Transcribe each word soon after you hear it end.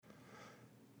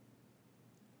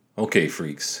Okay,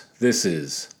 freaks, this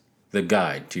is The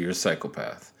Guide to Your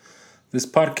Psychopath. This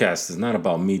podcast is not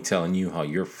about me telling you how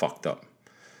you're fucked up.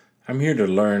 I'm here to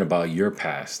learn about your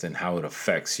past and how it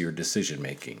affects your decision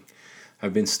making.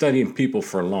 I've been studying people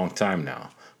for a long time now,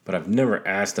 but I've never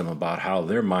asked them about how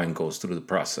their mind goes through the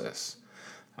process.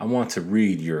 I want to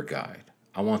read your guide.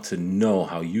 I want to know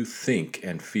how you think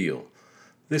and feel.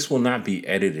 This will not be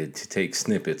edited to take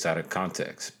snippets out of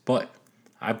context, but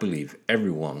I believe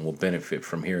everyone will benefit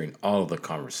from hearing all of the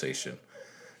conversation.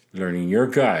 Learning your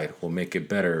guide will make it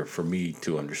better for me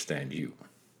to understand you.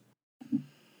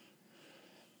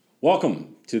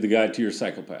 Welcome to The Guide to Your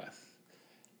Psychopath.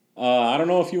 I don't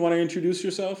know if you want to introduce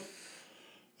yourself.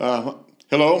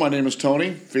 Hello, my name is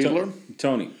Tony Fiedler.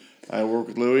 Tony. I work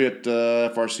with Louie at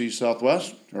FRC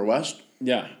Southwest, or West.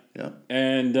 Yeah. Yeah.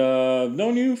 And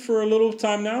known you for a little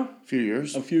time now. A few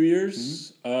years.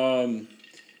 Mm-hmm.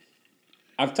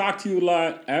 I've talked to you a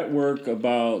lot at work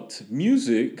about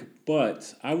music,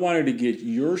 but I wanted to get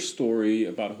your story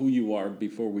about who you are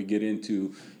before we get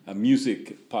into a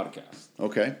music podcast.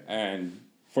 Okay. And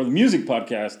for the music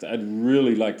podcast, I'd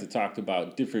really like to talk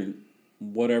about different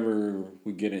whatever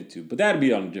we get into, but that'd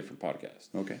be on a different podcast.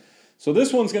 Okay. So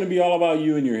this one's going to be all about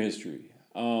you and your history.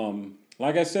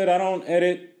 Like I said, I don't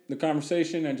edit the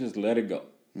conversation. I just let it go.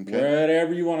 Okay.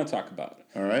 Whatever you want to talk about.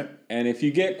 All right. And if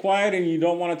you get quiet and you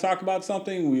don't want to talk about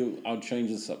something, I'll change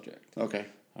the subject. Okay.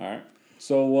 All right.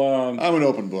 So I'm an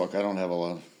open book. I don't have a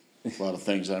lot of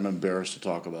things that I'm embarrassed to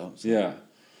talk about. So. Yeah.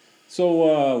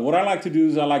 So what I like to do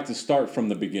is I like to start from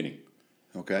the beginning.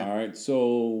 Okay. All right.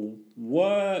 So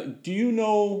what do you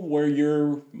know where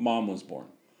your mom was born?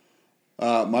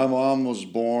 My mom was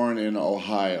born in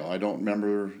Ohio. I don't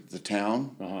remember the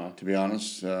town, to be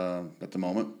honest, at the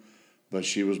moment. But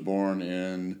she was born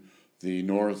in the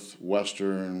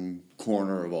northwestern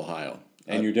corner of Ohio.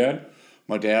 And your dad?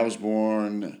 My dad was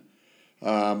born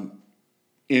in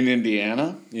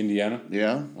Indiana. Indiana?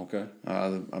 Yeah. Okay.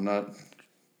 I'm not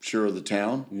sure of the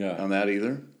town on that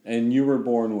either. And you were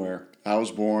born where? I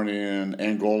was born in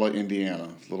Angola, Indiana,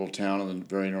 a little town in the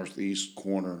very northeast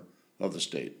corner of the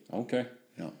state. Okay.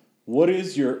 Yeah. What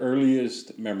is your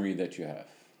earliest memory that you have?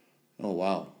 Oh,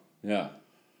 wow. Yeah.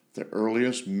 The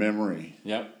earliest memory.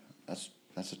 Yep. That's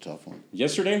a tough one.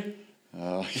 Yesterday?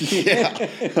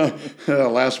 Yeah.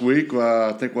 Last week,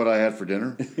 I think what I had for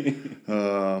dinner.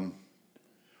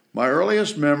 My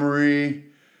earliest memory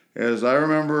is I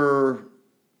remember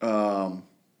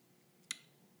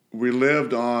we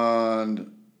lived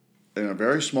in a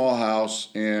very small house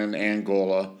in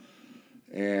Angola,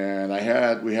 and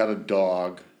we had a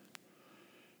dog,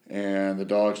 and the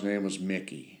dog's name was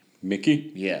Mickey.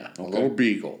 Mickey? Yeah, okay. A little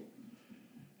beagle.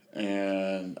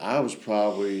 And I was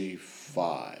probably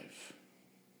 5.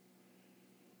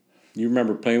 You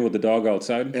remember playing with the dog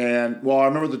outside? I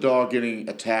remember the dog getting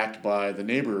attacked by the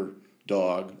neighbor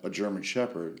dog, a German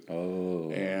Shepherd.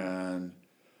 Oh. And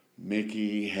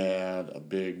Mickey had a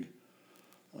big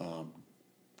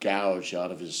gouge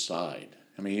out of his side.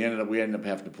 I mean, we ended up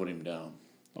having to put him down.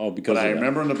 Oh, because I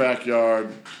remember in the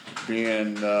backyard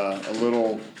being a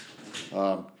little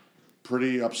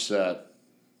pretty upset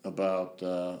about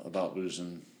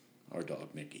losing our dog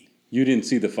Mickey. You didn't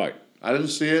see the fight? I didn't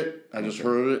see it. I just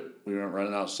heard it. We went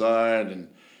running outside,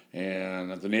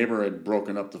 and the neighbor had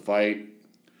broken up the fight,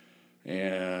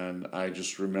 and I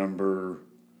just remember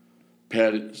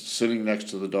sitting next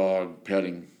to the dog,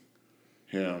 petting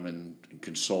him and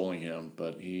consoling him.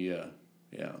 But we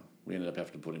ended up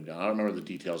having to put him down. I don't remember the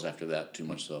details after that too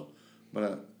much, though.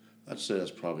 But I'd say that's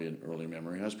probably an early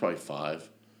memory. I was probably 5.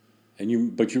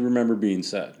 But you remember being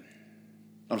sad?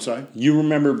 I'm sorry? You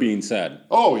remember being sad?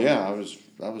 Oh, yeah. I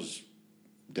was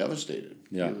devastated.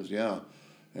 Yeah.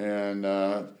 And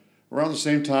around the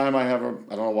same time, I don't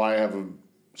know why I have a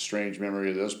strange memory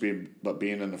of this, but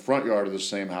being in the front yard of the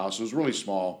same house, it was a really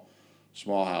small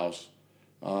house,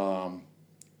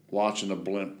 watching a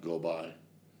blimp go by.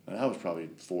 And I was probably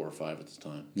 4 or 5 at the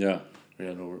time. Yeah. We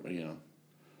had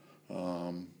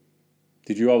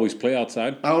Did you always play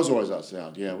outside? I was always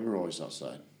outside. Yeah, we were always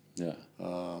outside. Yeah.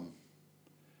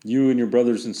 You and your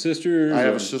brothers and sisters? I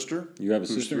have a sister. You have a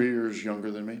who's sister? 3 years younger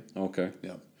than me. Okay.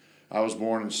 Yeah. I was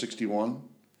born in 1961,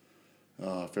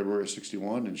 February of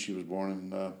 1961, and she was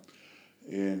born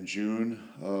in June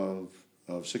of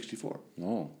 1964.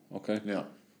 Oh, okay. Yeah.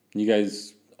 You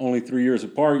guys, only 3 years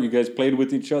apart, you guys played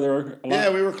with each other a lot?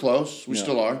 Yeah, we were close. We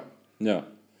still are. Yeah.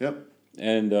 Yep.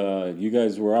 And you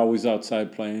guys were always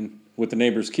outside playing with the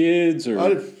neighbors' kids? Or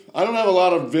I don't have a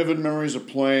lot of vivid memories of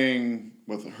playing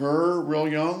with her real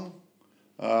young.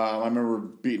 I remember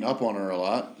beating up on her a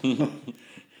lot.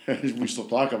 We still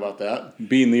talk about that.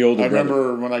 Being the older brother. I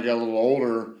remember when I got a little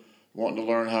older, wanting to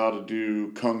learn how to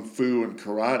do kung fu and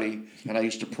karate, and I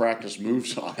used to practice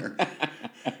moves on her.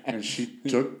 And she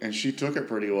took it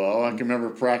pretty well. I can remember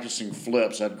practicing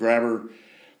flips. I'd grab her,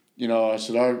 I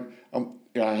said,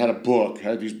 I had a book. I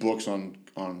had these books on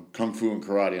kung fu and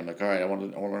karate. I'm like, all right, I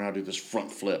want to learn how to do this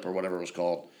front flip or whatever it was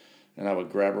called. And I would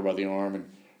grab her by the arm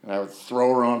and I would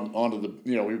throw her onto the,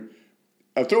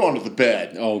 I'd throw her onto the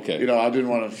bed. Oh, okay. I didn't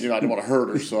want to hurt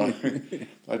her, so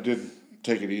I did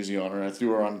take it easy on her. I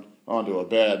threw her onto a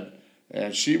bed,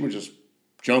 and she would just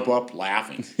jump up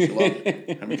laughing. She loved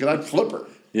it. I mean, because I'd flip her.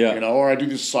 Yeah. Or I'd do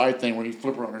this side thing where you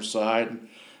flip her on her side,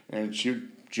 and she'd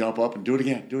jump up and do it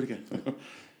again.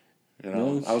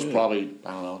 No I was shit. probably,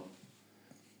 I don't know,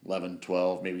 11,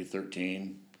 12, maybe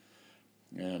 13.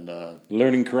 And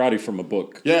Learning karate from a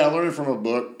book. yeah, I learned it from a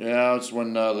book. Yeah, it's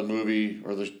when the movie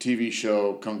or the TV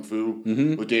show Kung Fu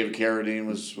with David Carradine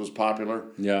was popular.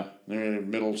 Yeah. In the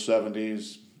middle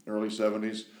 70s, early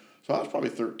 70s. So I was probably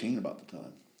 13 about the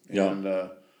time. Yeah.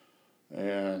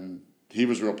 And he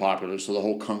was real popular. So the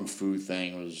whole Kung Fu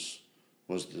thing was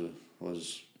the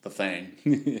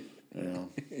thing.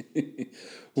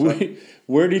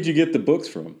 Where did you get the books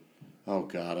from? Oh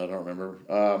God, I don't remember.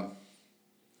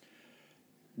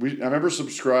 I remember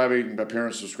subscribing. My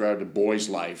parents subscribed to Boy's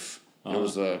Life. It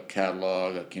was a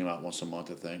catalog that came out once a month,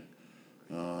 I think.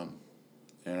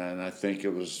 And I think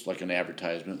it was like an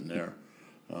advertisement in there.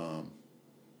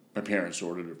 My parents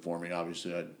ordered it for me.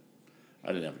 Obviously, I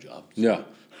didn't have a job. So Yeah.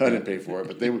 I didn't pay for it,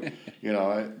 but they would.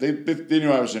 They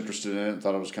knew I was interested in it and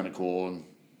thought it was kind of cool, and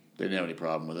they didn't have any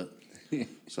problem with it.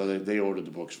 So they ordered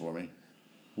the books for me.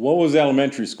 What was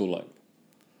elementary school like?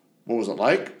 What was it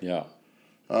like? Yeah.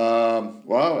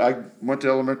 Well, I went to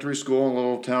elementary school in a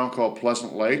little town called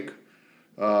Pleasant Lake,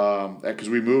 because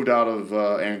we moved out of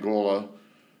Angola,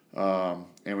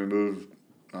 and we moved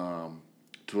to a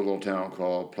little town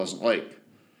called Pleasant Lake.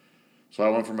 So I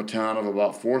went from a town of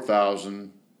about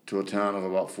 4,000 to a town of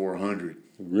about 400.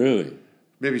 Really?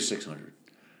 Maybe 600.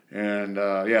 And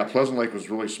Pleasant Lake was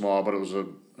really small, but it was a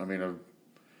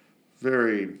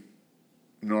very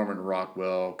Norman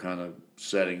Rockwell kind of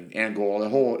setting. Angola, the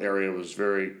whole area was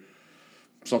very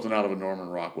something out of a Norman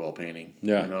Rockwell painting.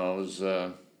 Yeah. It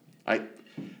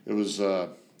was a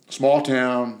small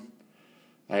town.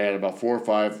 I had about 4 or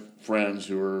 5 friends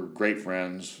who were great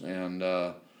friends, and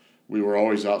we were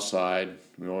always outside.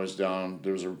 We were always down.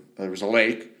 There was a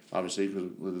lake, obviously,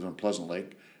 because we lived on Pleasant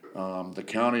Lake. The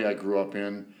county I grew up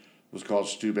in was called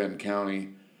Steuben County,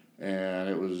 and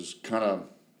it was kind of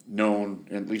known,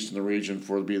 at least in the region,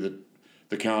 for to be the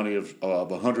county of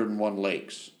 101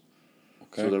 lakes.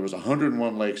 Okay. So there was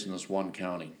 101 lakes in this one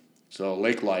county. So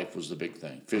lake life was the big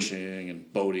thing. Fishing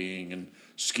and boating and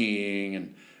skiing,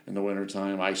 and in the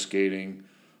wintertime, ice skating.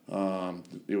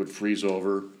 It would freeze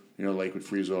over. The lake would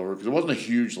freeze over because it wasn't a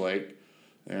huge lake.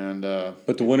 And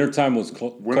But the wintertime was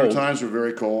cold. winter times were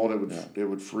very cold. It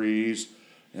would freeze,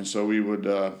 and so we would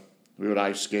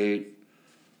ice skate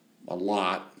a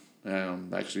lot.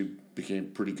 Actually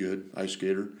became pretty good ice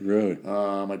skater. Really?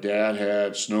 My dad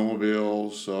had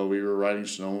snowmobiles, so we were riding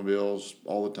snowmobiles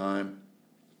all the time.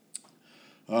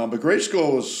 But grade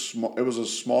school was small. It was a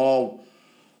small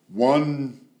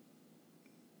one.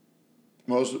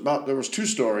 There was 2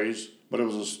 stories, but it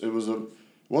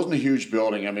wasn't a huge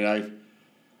building. I mean, I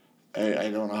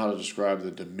don't know how to describe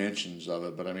the dimensions of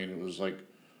it, but I mean, it was like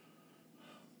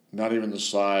not even the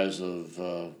size of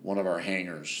one of our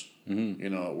hangars,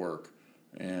 at work.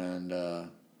 And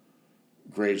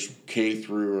grades K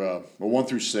through, 1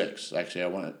 through 6, actually. I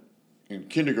went, in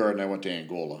kindergarten, I went to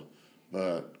Angola,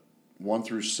 but 1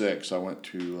 through 6, I went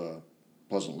to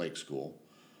Pleasant Lake School.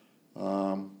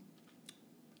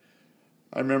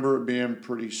 I remember it being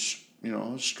pretty,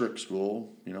 a strict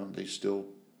school. They still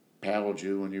paddled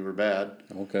you when you were bad.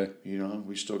 Okay.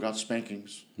 We still got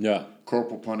spankings. Yeah.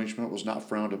 Corporal punishment was not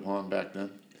frowned upon back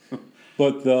then.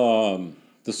 But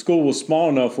the school was small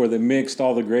enough where they mixed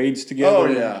all the grades together. Oh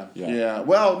yeah.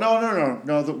 Well, no.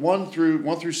 The 1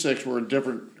 through 6 were in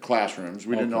different classrooms.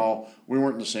 We weren't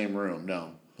in the same room.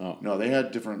 No. Oh. No, they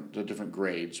had different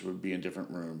grades would be in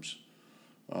different rooms.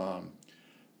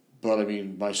 But I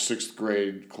mean, my 6th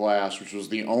grade class, which was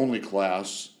the only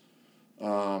class,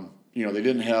 they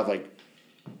didn't have like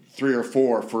 3 or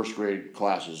 4 first grade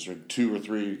classes or 2 or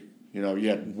 3. You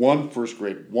had one first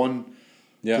grade, one.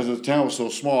 Yeah. Because the town was so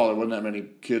small, there wasn't that many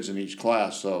kids in each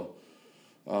class. So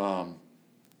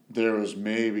there was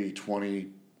maybe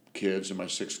 20 kids in my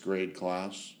 6th grade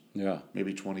class. Yeah.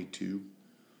 Maybe 22.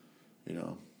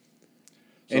 So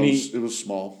it was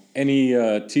small. Any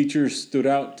teachers stood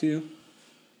out to you?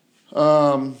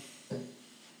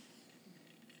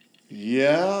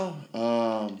 Yeah.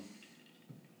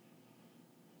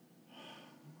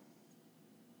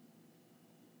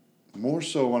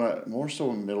 more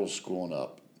so in middle school and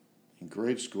up. In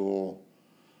grade school,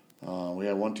 we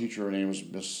had one teacher. Her name was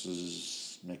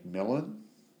Mrs. McMillan,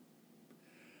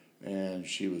 and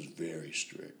she was very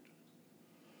strict.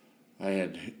 I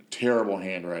had terrible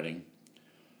handwriting.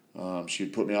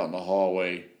 She'd put me out in the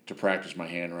hallway to practice my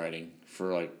handwriting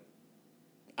for like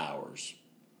hours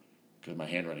because my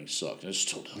handwriting sucked. And it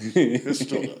still does. It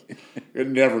still does. It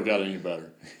never got any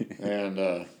better.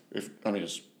 And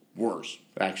it's worse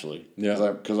actually.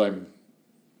 Yeah. Because I'm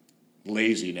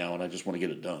lazy now and I just want to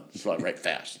get it done. So I write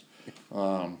fast.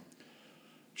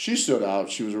 She stood out.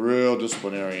 She was a real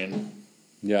disciplinarian.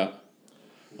 Yeah.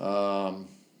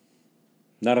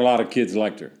 Not a lot of kids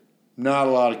liked her. Not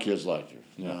a lot of kids liked her.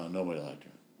 Yeah. No, nobody liked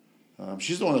her.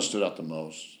 She's the one that stood out the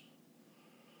most.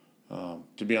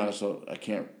 To be honest, I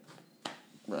can't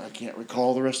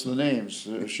recall the rest of the names.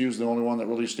 She was the only one that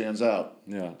really stands out.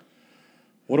 Yeah.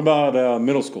 What about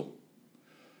middle school?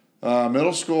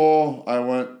 Middle school,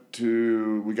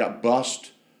 we got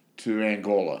bused to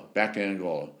Angola, back to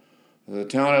Angola. The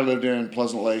town I lived in,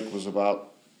 Pleasant Lake, was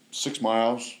about 6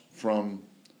 miles from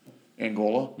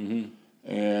Angola. Mm-hmm.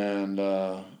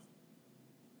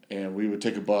 And we would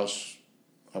take a bus.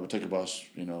 I would take a bus,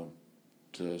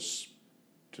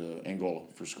 to Angola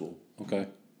for school. Okay.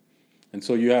 And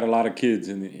so you had a lot of kids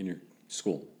in your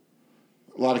school?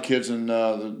 A lot of kids in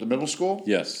the middle school?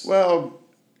 Yes. Well,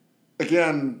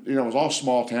 again, it was all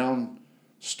small town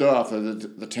stuff.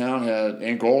 The town had,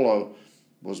 Angola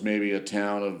was maybe a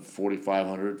town of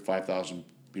 4,500, 5,000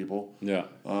 people. Yeah.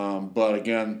 But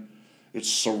again, it's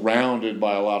surrounded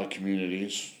by a lot of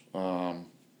communities.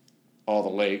 All the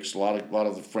lakes. A lot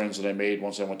of the friends that I made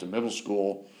once I went to middle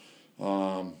school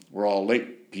were all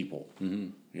lake people. Mm-hmm.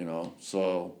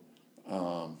 So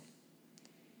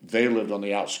they lived on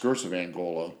the outskirts of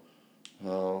Angola.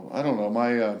 I don't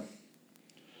know.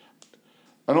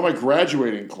 I know my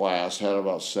graduating class had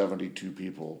about 72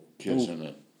 kids in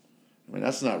it. I mean,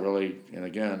 that's not really. And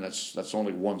again, that's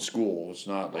only one school. It's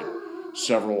not like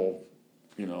several,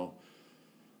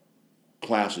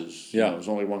 classes. Yeah. It was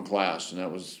only one class, and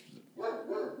that was.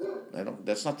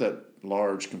 That's not that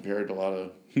large compared to a lot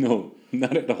of. No,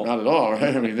 not at all. Not at all,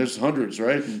 right? I mean, there's hundreds,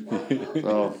 right?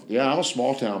 So yeah, I'm a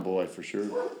small town boy for sure.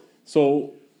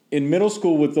 So in middle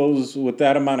school with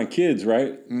that amount of kids,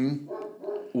 right? Mm-hmm.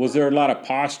 Was there a lot of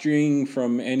posturing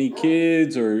from any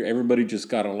kids, or everybody just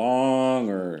got along,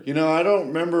 or? I don't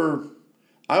remember.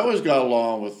 I always got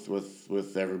along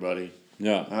with everybody.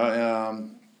 Yeah.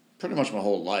 Pretty much my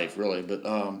whole life, really. But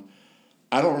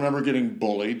I don't remember getting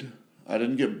bullied. I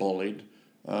didn't get bullied.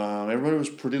 Everybody was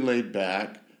pretty laid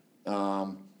back.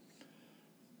 I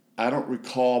don't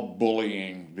recall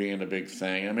bullying being a big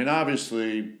thing. I mean,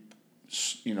 obviously,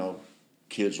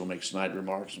 kids will make snide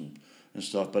remarks and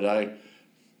stuff, but I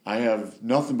have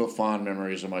nothing but fond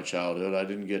memories of my childhood. I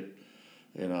didn't get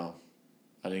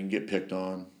picked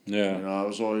on. Yeah. I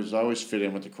always fit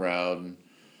in with the crowd,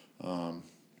 and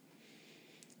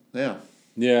yeah.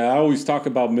 Yeah, I always talk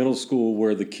about middle school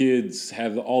where the kids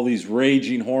have all these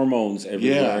raging hormones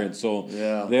everywhere, and so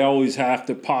they always have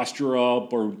to posture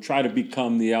up or try to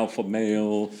become the alpha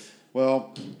male.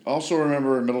 Well, also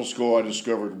remember in middle school I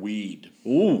discovered weed.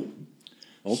 Ooh,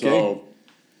 okay. So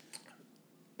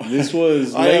this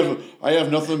was I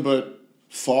have nothing but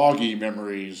foggy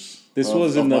memories. This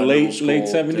was in the late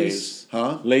 70s, days.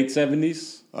 Huh? Late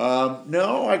 70s.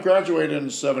 No, I graduated in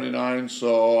 79,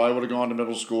 so I would have gone to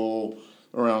middle school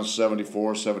around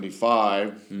 74,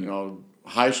 75.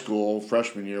 High school,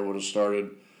 freshman year, would have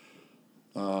started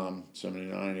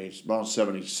 79, about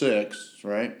 76,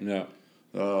 right? Yeah.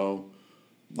 So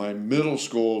my middle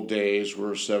school days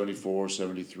were 74,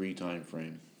 73 time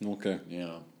frame. Okay.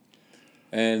 Yeah.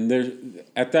 And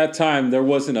at that time, there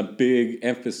wasn't a big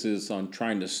emphasis on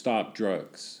trying to stop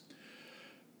drugs.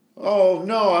 Oh,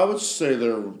 no, I would say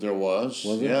there was.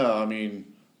 Was it? Yeah, I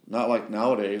mean, not like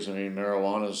nowadays. I mean,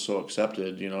 marijuana is so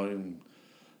accepted,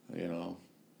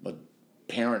 but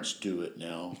parents do it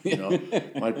now.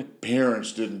 My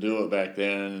parents didn't do it back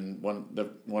then.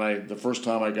 And the first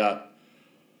time I got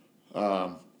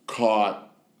caught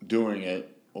doing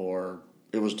it, or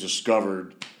it was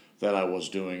discovered that I was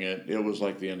doing it, it was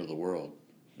like the end of the world.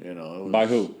 It was, By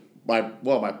who? By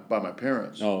my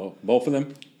parents. Oh, both of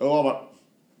them? Oh,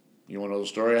 you want to know the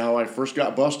story of how I first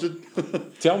got busted?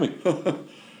 Tell me. I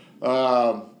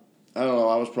don't know.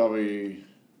 I was probably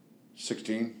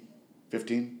 16,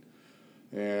 15.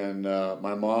 And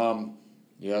my mom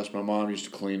used to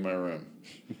clean my room.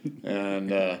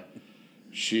 And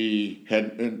she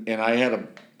had, and I had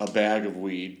a bag of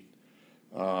weed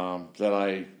that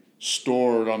I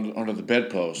stored under the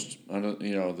bedpost,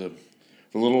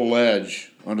 the little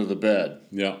ledge under the bed.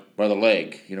 Yeah. By the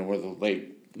leg, where the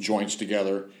leg joins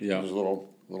together. Yeah. There's a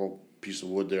little piece of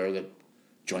wood there that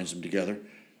joins them together.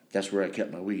 That's where I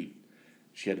kept my weed.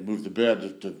 She had to move the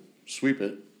bed to sweep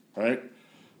it, right?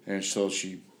 And so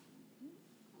she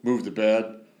moved the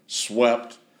bed,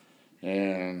 swept,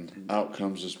 and out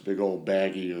comes this big old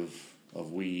baggie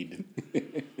of weed.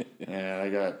 And I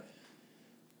got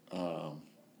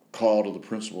called to the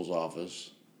principal's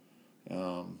office,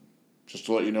 just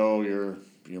to let you know your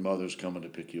mother's coming to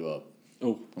pick you up.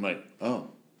 Oh. I'm like, oh,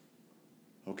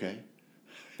 okay.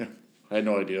 I had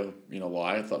no idea,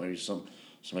 why. I thought maybe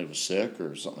somebody was sick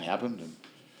or something happened. And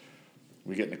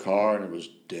we get in the car and it was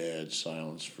dead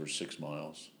silence for 6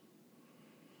 miles.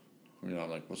 I'm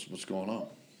like, what's going on?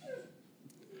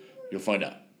 You'll find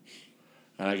out.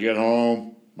 And I get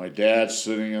home, my dad's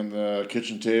sitting on the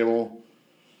kitchen table,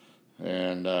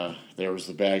 and there was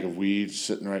the bag of weeds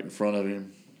sitting right in front of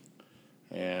him.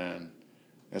 And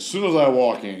as soon as I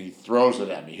walk in, he throws it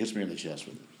at me, hits me in the chest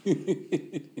with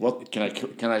it. What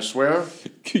can I swear?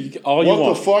 All you what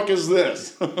want. The fuck is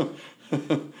this?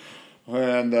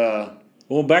 And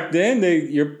well, back then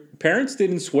your parents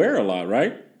didn't swear a lot,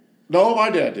 right? no, my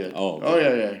dad did. Oh,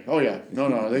 okay. Oh yeah.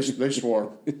 No, they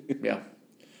swore. Yeah.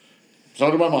 So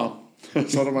did my mom.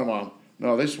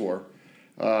 No, they swore.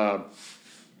 So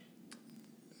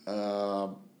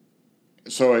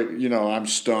I'm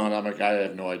stunned. I'm like, I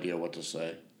have no idea what to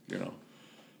say.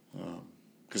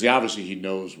 Because obviously he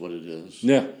knows what it is.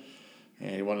 Yeah.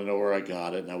 And he wanted to know where I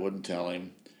got it, and I wouldn't tell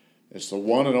him. It's the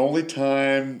one and only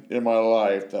time in my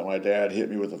life that my dad hit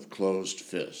me with a closed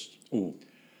fist. Ooh.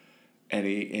 And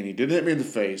he didn't hit me in the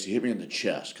face. He hit me in the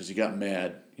chest because he got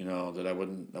mad, that I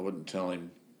wouldn't tell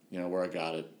him, where I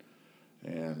got it.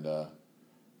 And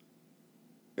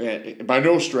by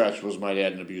no stretch was my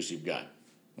dad an abusive guy.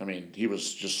 I mean, he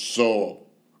was just so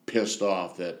pissed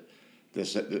off that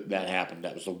that happened.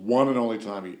 That was the one and only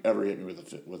time he ever hit me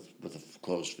with a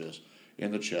closed fist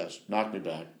in the chest, knocked me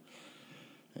back,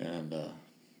 and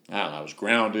I was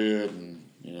grounded, and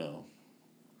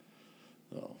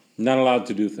so. Not allowed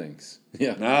to do things.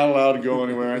 Yeah. Not allowed to go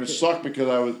anywhere, and it sucked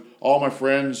because all my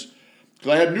friends,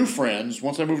 because I had new friends.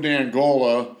 Once I moved to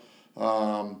Angola,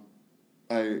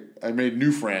 I made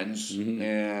new friends,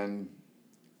 and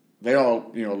they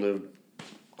all lived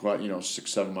quite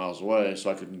 6-7 miles away, so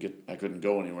I couldn't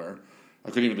go anywhere. I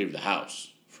couldn't even leave the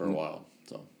house for a while.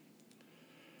 So,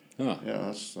 yeah,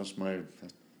 that's my.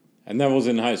 And that was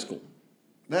in high school.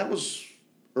 That was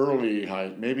early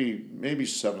maybe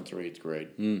 7th or 8th grade.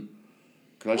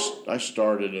 Because I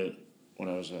started it when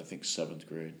I was, I think, 7th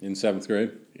grade. In 7th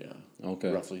grade. Yeah.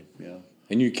 Okay. Roughly. Yeah.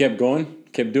 And you kept going,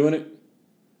 kept doing it.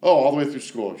 Oh, all the way through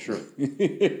school, sure.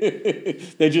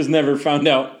 They just never found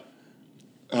out.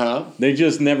 Huh? They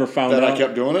just never found out that I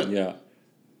kept doing it. Yeah.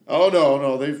 Oh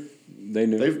no, they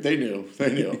knew. They knew.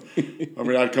 I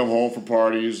mean, I'd come home from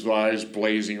parties, eyes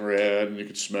blazing red, and you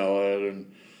could smell it,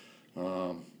 and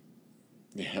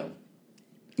yeah.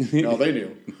 No, they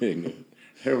knew. They knew.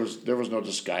 There was no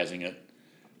disguising it.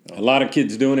 A lot of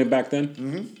kids doing it back then.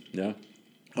 Mm-hmm. Yeah.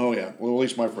 Oh yeah. Well, at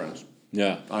least my friends.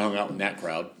 Yeah. I hung out in that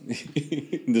crowd.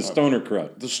 The stoner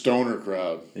crowd. The stoner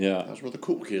crowd. Yeah. That's where the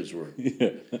cool kids were. Yeah.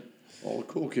 All the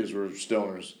cool kids were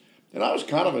stoners. And I was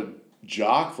kind of a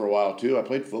jock for a while, too. I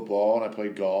played football, and I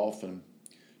played golf and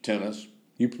tennis.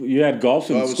 You had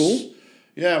golf in school?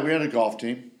 Yeah, we had a golf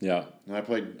team. Yeah. And I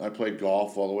played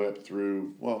golf all the way up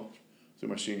through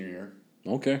my senior year.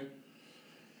 Okay.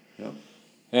 Yeah.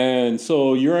 And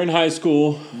so you're in high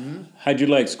school. Mm-hmm. How'd you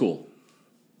like school?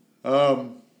 I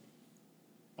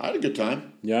had a good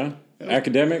time. Yeah?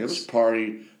 Academics? It was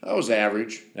party. I was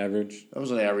average. Average? I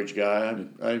was an average guy.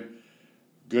 I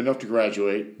good enough to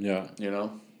graduate. Yeah.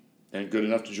 And good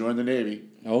enough to join the Navy.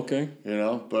 Okay.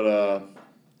 But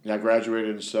I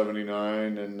graduated in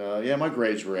 '79, and my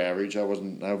grades were average. I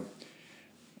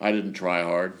didn't try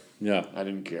hard. Yeah. I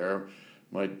didn't care.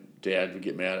 My dad would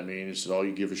get mad at me, and he said, "All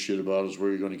you give a shit about is where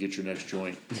you're going to get your next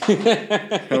joint."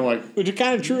 And I'm like, which is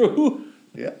kind of true.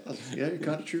 Yeah, you're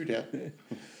kind of true, Dad.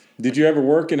 Did you ever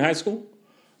work in high school?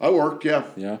 I worked, yeah.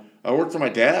 Yeah. I worked for my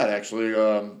dad, actually.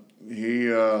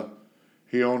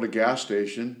 He owned a gas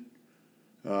station.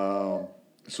 So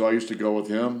I used to go with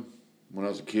him when I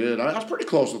was a kid. I was pretty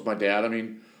close with my dad. I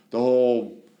mean, the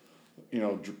whole,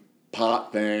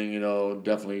 pot thing,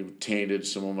 definitely tainted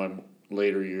some of my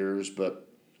later years. But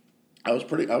I was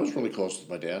really close with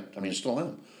my dad. I mean, I still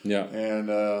am. Yeah.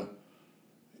 And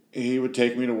he would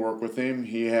take me to work with him.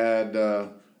 He had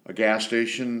a gas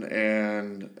station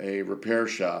and a repair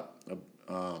shop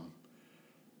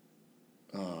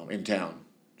in town.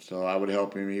 So I would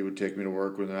help him. He would take me to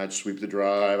work, and I'd sweep the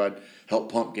drive. I'd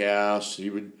help pump gas. He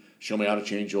would show me how to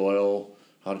change oil,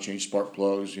 how to change spark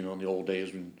plugs. In the old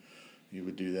days when he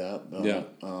would do that.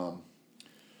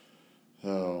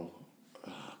 So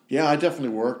I definitely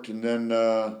worked, and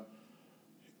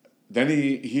then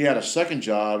he had a second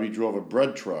job. He drove a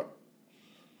bread truck.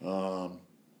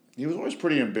 He was always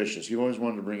pretty ambitious. He always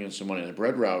wanted to bring in some money. The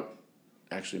bread route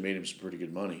actually made him some pretty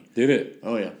good money. Did it?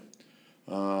 Oh yeah.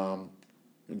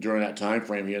 During that time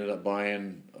frame, he ended up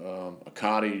buying a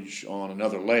cottage on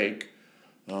another lake.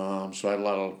 So I had a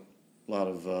lot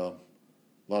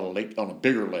of lake on a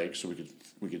bigger lake, so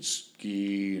we could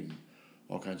ski and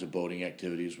all kinds of boating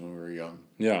activities when we were young.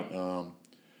 Yeah.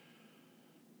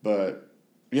 But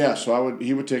yeah, so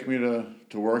he would take me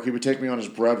to work. He would take me on his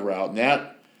bread route, and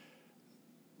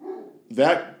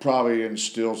that probably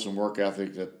instilled some work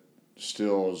ethic that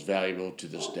still is valuable to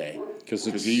this day. Because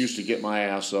he used to get my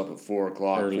ass up at 4:00,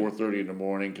 4:30 in the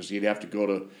morning, because he'd have to go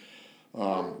to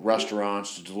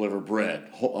restaurants to deliver bread.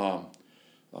 What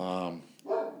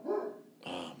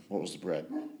was the bread?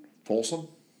 Folsom?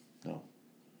 No.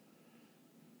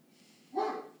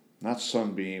 Not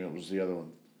Sunbeam, it was the other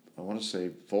one. I want to say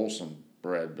Folsom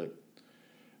bread, but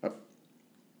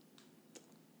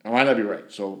I might not be right.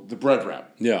 So the bread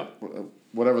wrap. Yeah.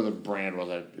 Whatever the brand was,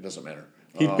 it doesn't matter.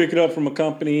 He'd pick it up from a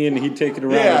company and he'd take it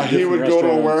around. Yeah, he would go to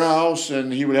a warehouse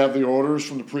and he would have the orders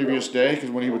from the previous day, because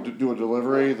when he would do a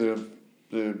delivery,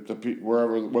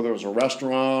 wherever, whether it was a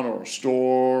restaurant or a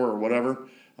store or whatever,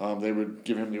 they would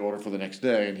give him the order for the next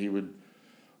day, and he would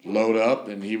load up,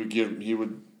 and he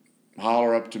would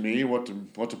holler up to me what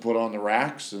to put on the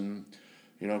racks, and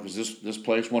because this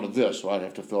place wanted this, so I'd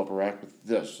have to fill up a rack with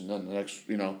this, and then the next,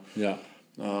 Yeah.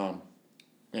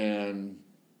 And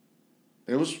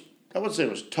it was, I wouldn't say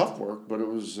it was tough work, but it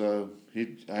was I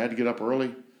had to get up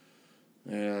early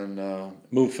and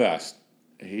move fast.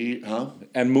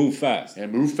 And move fast.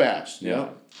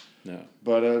 Yeah.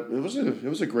 But it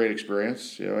was a great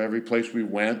experience. Every place we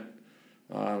went,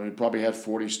 we probably had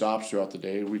 40 stops throughout the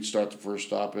day. We'd start the first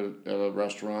stop at a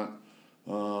restaurant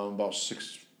about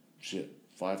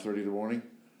 5:30 in the morning.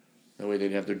 That way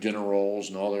they'd have their dinner rolls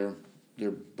and all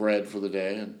their bread for the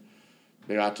day, and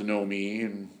they got to know me,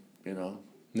 and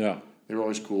Yeah. they were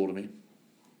always cool to me.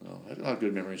 I had a lot of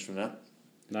good memories from that.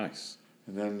 Nice.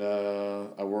 And then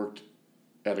I worked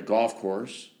at a golf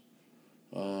course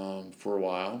for a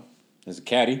while. As a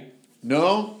caddy?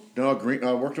 No. I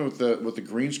worked with the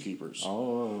greenskeepers.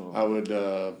 Oh. I would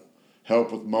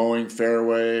help with mowing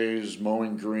fairways,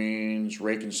 mowing greens,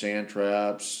 raking sand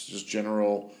traps, just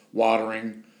general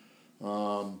watering,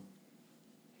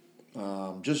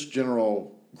 just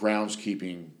general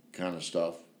groundskeeping kind of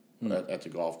stuff at the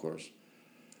golf course.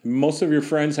 Most of your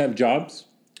friends have jobs?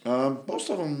 Most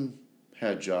of them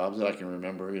had jobs that I can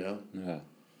remember. Yeah.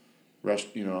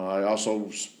 I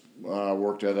also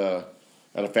worked at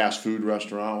a fast food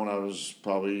restaurant when I was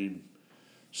probably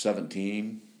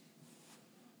 17.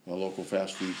 A local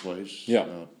fast food place.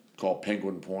 Yeah. Called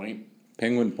Penguin Point.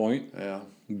 Penguin Point? Yeah.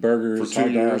 Burgers. For 2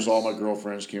 years, all my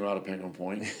girlfriends came out of Penguin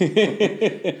Point.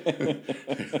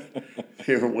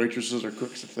 They were waitresses or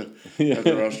cooks at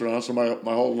the restaurant. So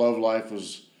my whole love life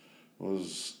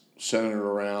was centered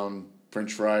around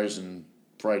French fries and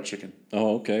fried chicken.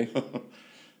 Oh, okay.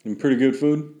 And pretty good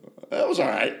food? It was all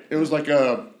right. It was like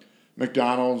a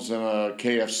McDonald's and a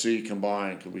KFC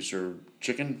combined. Because we served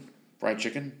fried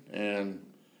chicken, and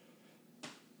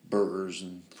burgers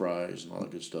and fries and all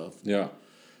that good stuff. Yeah.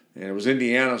 And it was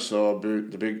Indiana, so a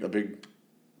big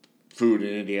food in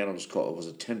Indiana was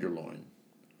a tenderloin.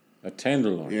 A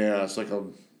tenderloin? Yeah, it's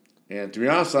and to be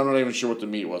honest, I'm not even sure what the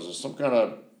meat was. It's some kind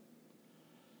of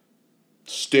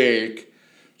steak,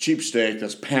 cheap steak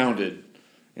that's pounded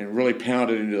and really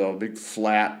pounded into a big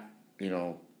flat,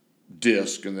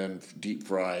 disc, and then deep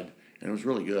fried, and it was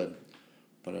really good.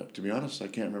 But to be honest, I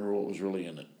can't remember what was really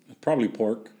in it. Probably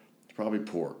pork. It's probably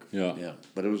pork. Yeah. Yeah,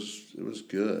 but it was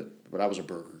good. But I was a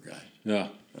burger guy. Yeah.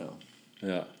 Yeah.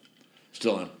 Yeah.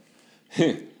 Still am.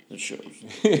 It shows.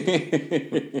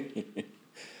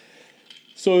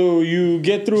 So you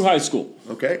get through high school.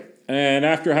 Okay. And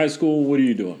after high school, what are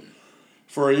you doing?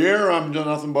 For a year, I'm doing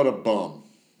nothing but a bum.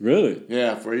 Really?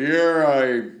 Yeah. For a year,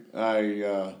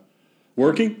 I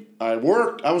working? I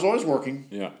worked. I was always working.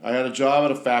 Yeah. I had a job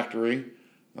at a factory.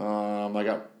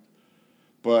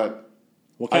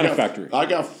 What kind of factory? I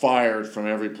got fired from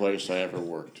every place I ever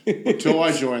worked until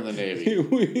I joined the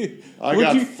Navy. I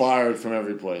got fired from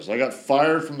every place. I got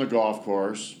fired from the golf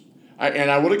course.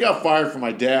 I would have got fired from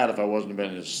my dad if I wasn't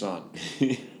been his son.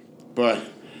 But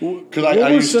because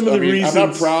I'm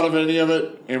not proud of any of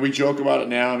it, and we joke about it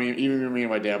now. I mean, even me and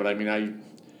my dad. But I mean,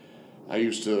 I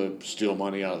used to steal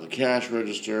money out of the cash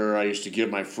register. I used to give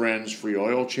my friends free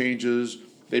oil changes.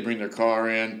 They bring their car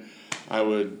in. I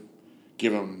would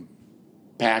give them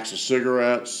packs of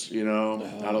cigarettes,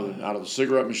 out of the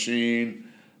cigarette machine.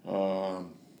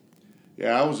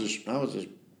 Yeah, I was a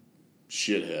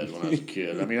shithead when I was a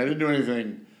kid. I mean, I didn't do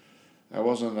anything. I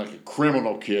wasn't like a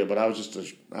criminal kid, but I was a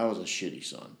shitty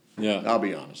son. Yeah, I'll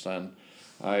be honest.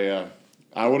 I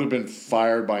would have been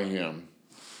fired by him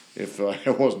if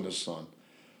it wasn't his son.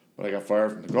 But I got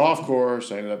fired from the golf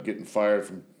course. I ended up getting fired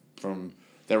from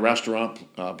that restaurant,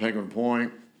 Penguin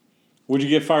Point. What'd you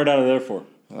get fired out of there for?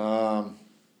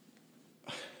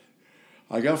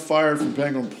 I got fired from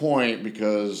Penguin Point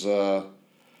because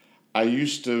I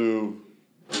used to.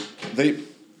 They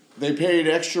paid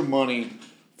extra money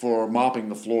for mopping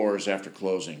the floors after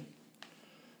closing,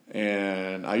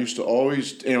 and I used to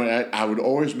always. Anyway, I would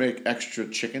always make extra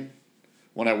chicken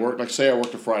when I worked. Like, say I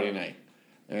worked a Friday night,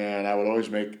 and I would always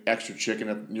make extra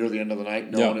chicken near the end of the night,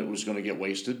 knowing it was going to get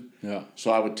wasted. Yeah.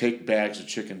 So I would take bags of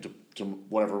chicken to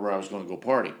where I was going to go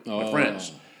party with my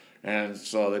friends, and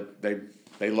so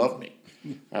they loved me.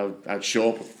 I'd show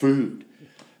up with food,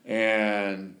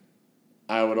 and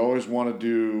I would always want to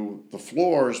do the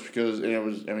floors because it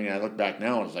was. I mean, I look back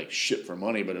now and it's like shit for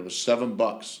money, but it was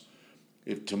 $7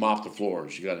 to mop the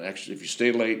floors. You got an extra if you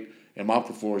stayed late and mop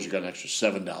the floors. You got an extra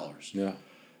 $7. Yeah,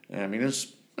 and I mean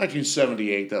it's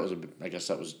 1978. I guess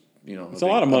that was it's a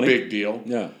lot of money, a big deal.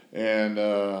 Yeah, and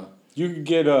you could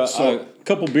get a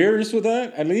couple beers with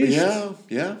that at least.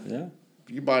 Yeah.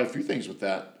 You could buy a few things with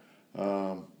that.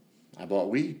 I bought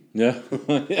weed. Yeah.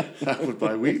 I would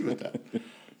buy weed with that.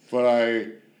 But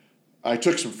I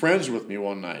took some friends with me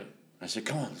one night. I said,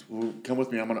 "Come on, come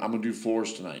with me. I'm gonna do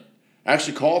floors tonight." I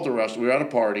actually called the restaurant. We were at a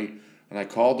party, and I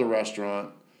called the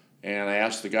restaurant, and I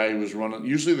asked the guy who was running.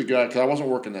 Usually the guy, because I wasn't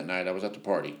working that night. I was at the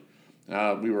party.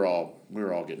 We were all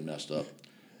getting messed up,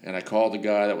 and I called the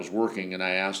guy that was working, and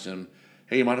I asked him,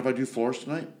 "Hey, you mind if I do floors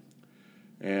tonight?"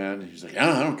 And he's like,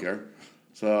 "Yeah, I don't care."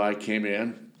 So I came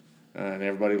in. And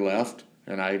everybody left,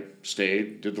 and I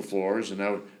stayed, did the floors, and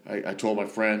I told my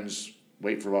friends,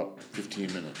 wait for about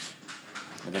 15 minutes,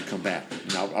 and then come back,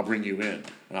 and I'll bring you in,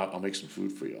 and I'll make some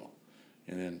food for y'all.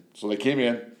 And then, so they came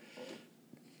in.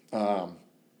 Like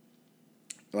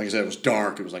I said, it was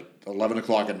dark. It was like 11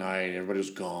 o'clock at night. Everybody was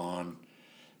gone,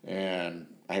 and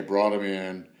I brought them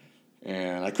in,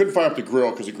 and I couldn't fire up the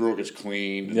grill because the grill gets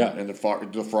cleaned, and the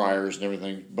fryers and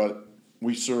everything, but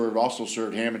we also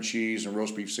served ham and cheese and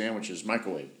roast beef sandwiches,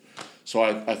 microwave. So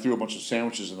I threw a bunch of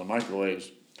sandwiches in the microwaves,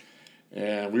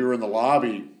 and we were in the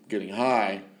lobby getting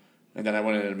high, and then I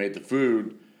went in and made the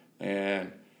food,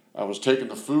 and I was taking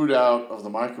the food out of the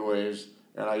microwaves,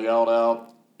 and I yelled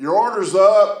out, "Your order's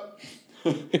up!"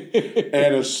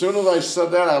 And as soon as I said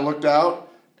that, I looked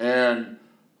out, and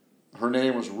her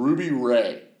name was Ruby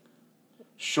Ray.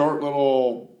 Short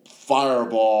little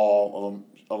fireball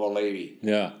of a lady.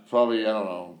 Yeah. Probably, I don't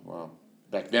know. Well,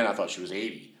 back then I thought she was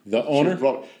 80. The owner?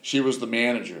 She was the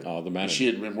manager. Oh, the manager. She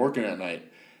had been working that night.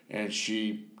 And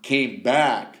she came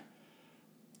back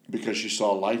because she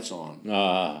saw lights on.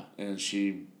 And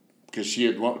because she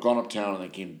had gone uptown and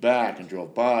then came back and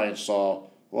drove by and saw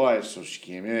lights. So she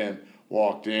came in,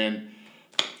 walked in.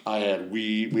 I had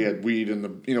weed. We had weed in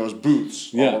the, it was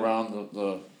booths all around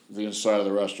the inside of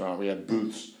the restaurant. We had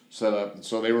booths set up. And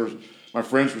so my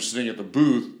friends were sitting at the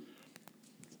booth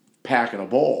packing a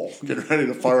bowl, getting ready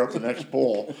to fire up the next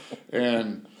bowl.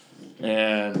 And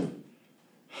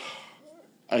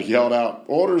I yelled out,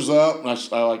 "Order's up." And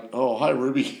I like, "Oh, hi,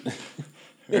 Ruby."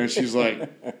 And she's like,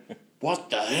 "What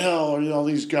the hell are all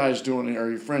these guys doing here? Are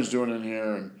your friends doing in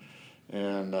here?"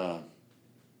 And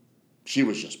she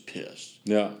was just pissed.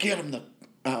 Yeah. "Get them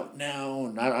out now."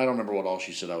 And I don't remember what all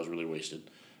she said. I was really wasted.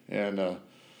 And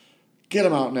 "Get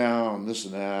them out now," and this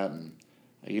and that. And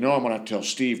I'm going to have to tell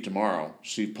Steve tomorrow.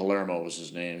 Steve Palermo was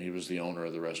his name. He was the owner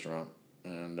of the restaurant.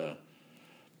 And I'm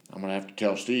going to have to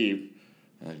tell Steve.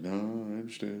 I'm like, "No, I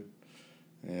understand."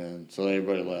 And so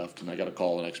everybody left, and I got a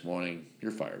call the next morning.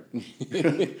 "You're fired."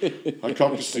 I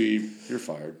talked to Steve. "You're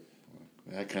fired."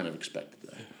 I kind of expected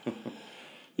that.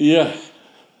 Yeah.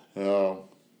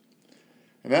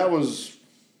 And that was,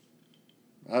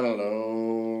 I don't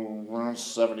know, around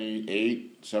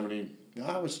 78, 70.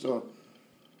 I was still,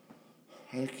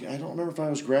 I don't remember if I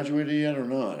was graduated yet or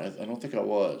not. I don't think I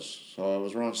was. So I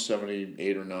was around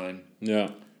 78 or 9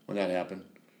 when that happened.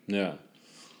 Yeah.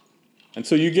 And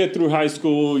so you get through high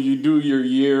school, you do your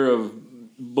year of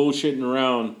bullshitting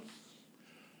around,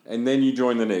 and then you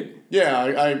join the Navy.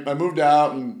 Yeah, I moved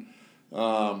out, and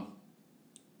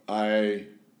I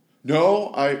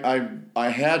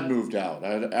had moved out.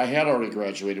 I had already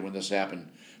graduated when this happened,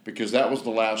 because that was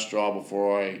the last straw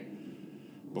before I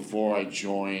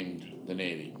joined the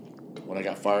Navy, when I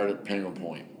got fired at Penguin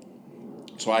Point.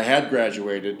 So I had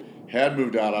graduated, had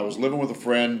moved out. I was living with a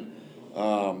friend,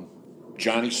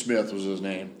 Johnny Smith was his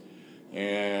name,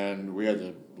 and we had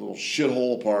a little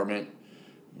shithole apartment.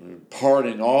 We were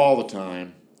partying all the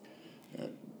time,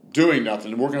 doing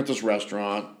nothing, working at this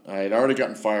restaurant. I had already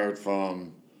gotten fired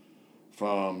from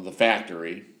the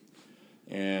factory,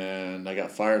 and I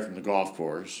got fired from the golf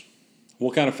course.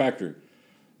 What kind of factory?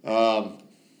 I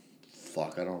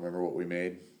don't remember what we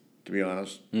made, to be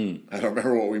honest. I don't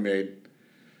remember what we made.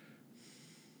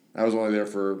 I was only there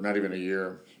for not even a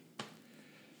year.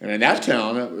 And in that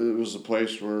town, it was a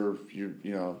place where, you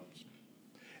know,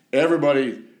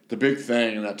 everybody, the big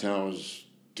thing in that town was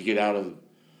to get out of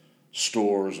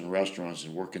stores and restaurants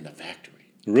and work in the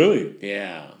factory. Really?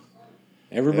 Yeah.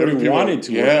 Everybody wanted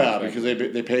to work. Yeah, because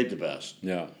they paid the best.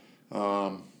 Yeah.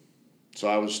 So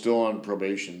I was still on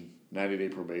probation, 90-day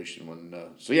probation.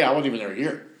 So I wasn't even there a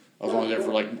year. I was only there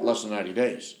for like less than 90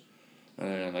 days.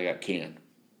 And I got canned.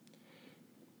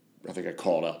 I think I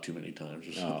called out too many times.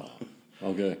 Oh,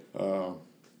 okay.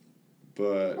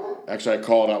 But actually, I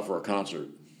called out for a concert.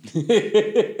 REO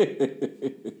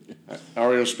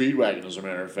Speedwagon, as a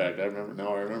matter of fact. I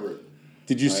remember it.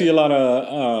 Did you see a lot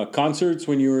of concerts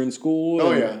when you were in school?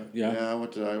 Oh, yeah. I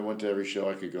went to every show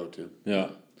I could go to. Yeah.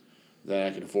 That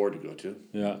I could afford to go to.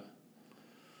 Yeah.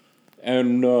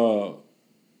 And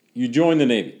you joined the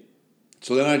Navy.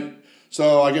 So then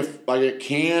I get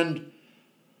canned.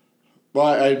 Well,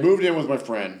 I moved in with my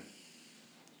friend.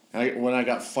 When I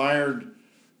got fired,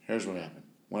 here's what happened.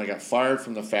 When I got fired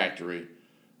from the factory,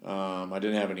 I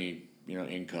didn't have any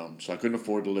income, so I couldn't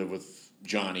afford to live with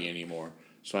Johnny anymore.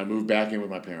 So I moved back in with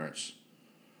my parents,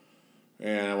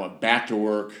 and I went back to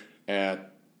work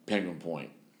at Penguin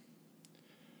Point.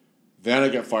 Then I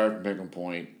got fired from Penguin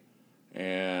Point,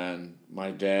 and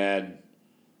my dad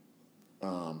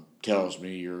tells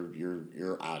me,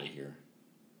 "You're out of here.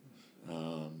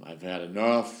 I've had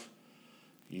enough.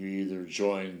 You either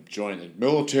join the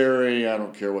military. I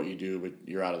don't care what you do, but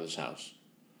you're out of this house."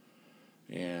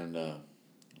 And I'm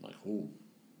like, "Ooh,"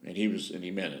 and he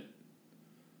meant it.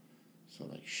 So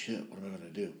I'm like, "Shit, what am I gonna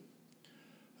do?"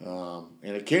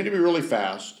 And it came to me really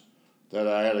fast that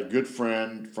I had a good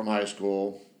friend from high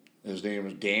school. His name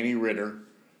was Danny Ritter,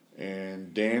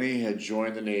 and Danny had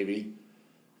joined the Navy,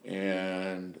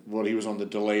 and he was on the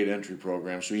delayed entry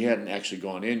program, so he hadn't actually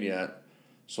gone in yet.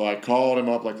 So I called him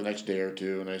up like the next day or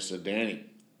two, and I said, "Danny,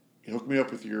 hook me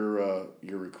up with your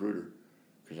recruiter,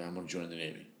 because I'm going to join the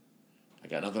Navy. I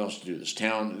got nothing else to do. This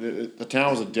town, the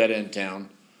town was a dead-end town,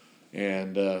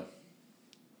 and I'm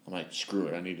like, screw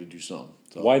it, I need to do something."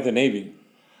 So, why the Navy?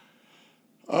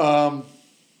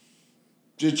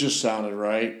 It just sounded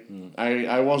right.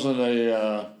 I wasn't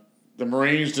the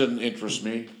Marines didn't interest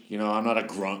me. I'm not a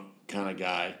grunt kind of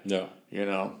guy. No.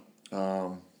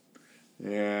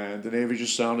 And the Navy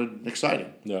just sounded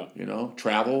exciting. Yeah.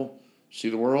 Travel, see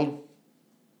the world,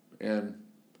 and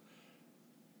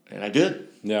I did.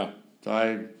 Yeah.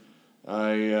 I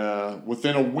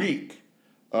within a week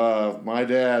of my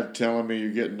dad telling me,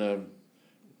 "You're getting the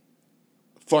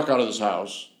fuck out of this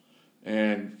house,"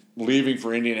 and leaving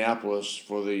for Indianapolis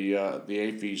for the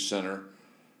AFE Center,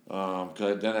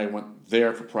 because then I went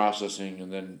there for processing,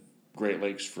 and then Great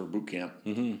Lakes for boot camp.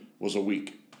 Was a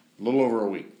week, a little over a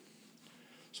week.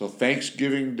 So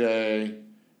Thanksgiving Day,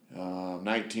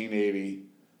 1980,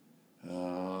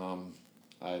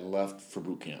 I left for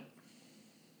boot camp.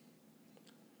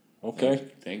 Okay.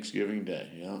 Thanksgiving Day,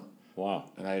 yeah. Wow.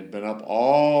 And I had been up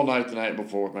all night the night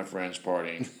before with my friends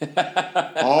partying.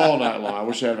 All night long. I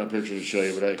wish I had my picture to show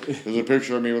you, but there's a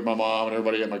picture of me with my mom and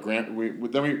everybody at my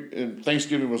and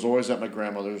Thanksgiving was always at my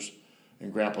grandmother's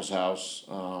and grandpa's house.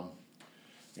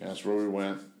 That's where we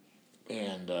went.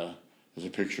 And there's a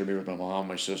picture of me with my mom,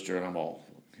 my sister, and I'm all...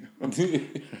 I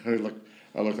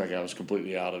looked like I was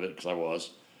completely out of it, because I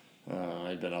was.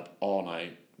 I'd been up all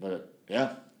night. But,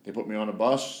 yeah, they put me on a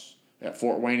bus at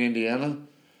Fort Wayne, Indiana,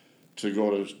 to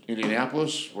go to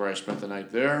Indianapolis, where I spent the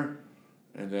night there.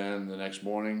 And then the next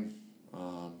morning,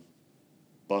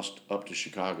 bussed up to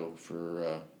Chicago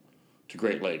to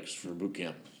Great Lakes for boot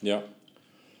camp. Yeah.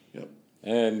 Yep.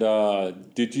 And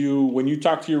when you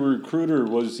talked to your recruiter,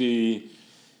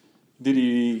 did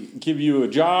he give you a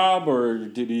job, or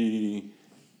did you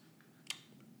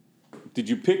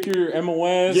pick your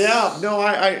MOS? Yeah, no,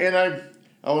 I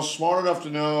was smart enough to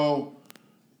know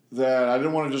that I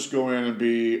didn't want to just go in and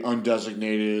be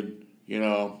undesignated,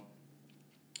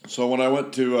 So when I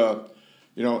went to,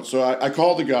 I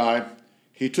called the guy.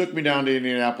 He took me down to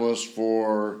Indianapolis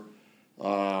for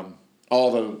all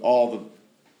the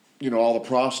all the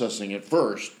processing at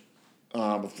first,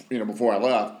 before I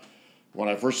left. When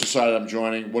I first decided I'm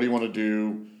joining, what do you want to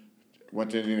do?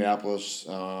 Went to Indianapolis,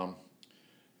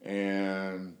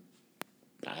 and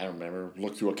I don't remember,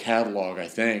 looked through a catalog, I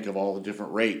think, of all the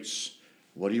different rates.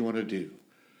 What do you want to do?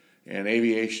 And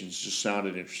aviation's just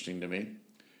sounded interesting to me.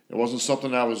 It wasn't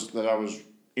something that I was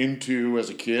into as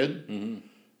a kid. Mm-hmm.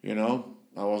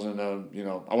 I wasn't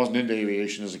into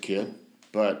aviation as a kid,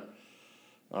 but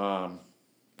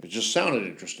it just sounded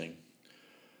interesting.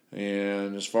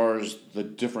 And as far as the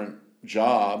different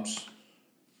jobs,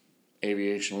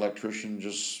 aviation electrician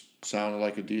just sounded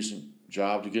like a decent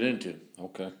job to get into.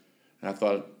 Okay. And I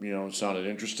thought, it sounded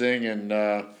interesting, and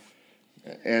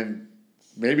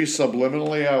maybe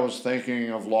subliminally I was thinking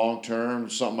of long term,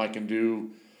 something I can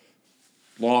do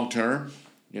long term,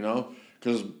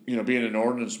 because being an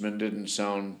ordnanceman didn't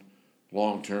sound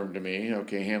long term to me.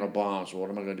 Okay, handle bombs. Well, what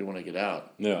am I going to do when I get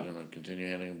out? Yeah. I'm going to continue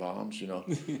handling bombs.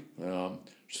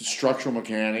 Structural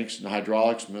mechanics and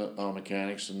hydraulics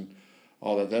mechanics and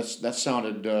all that. That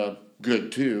sounded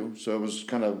good too. So it was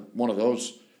kind of one of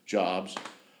those jobs.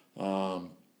 So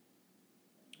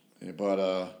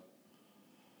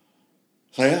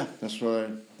yeah, that's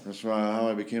how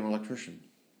I became an electrician.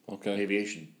 Okay.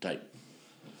 Aviation type.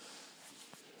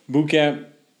 Boot camp,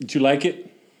 did you like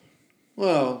it?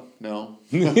 Well, no.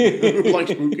 Who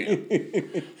likes boot camp?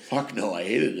 Fuck no, I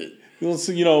hated it. Well,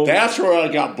 so, that's where I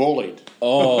got bullied.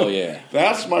 Oh, yeah.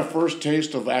 That's my first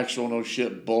taste of actual no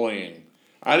shit bullying.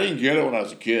 I didn't get it when I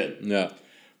was a kid. Yeah.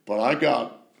 But I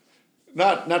got,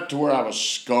 not to where I was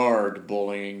scarred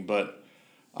bullying, but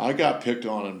I got picked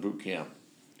on in boot camp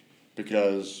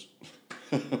because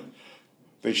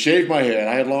they shaved my head.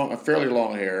 I had fairly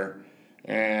long hair,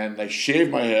 and they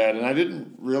shaved my head, and I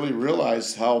didn't really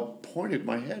realize how pointed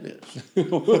my head is.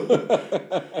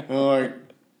 Like,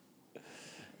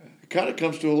 it kind of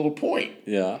comes to a little point.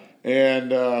 Yeah.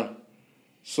 And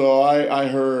so I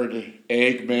heard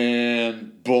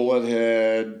Eggman, Bullet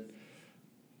Head,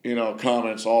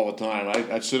 comments all the time.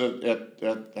 I'd sit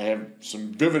I have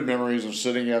some vivid memories of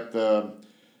sitting at the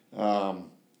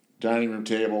dining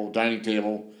table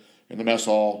in the mess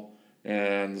hall,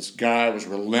 and this guy was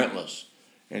relentless.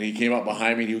 And he came up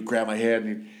behind me, and he would grab my head,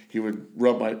 and he would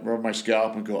rub my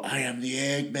scalp and go, "I am the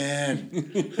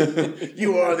Eggman.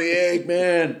 You are the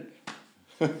Eggman."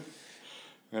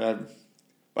 And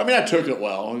I took it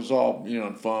well. It was all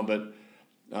fun, but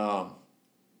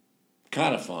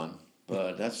kind of fun.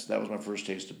 But that was my first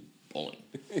taste of bullying.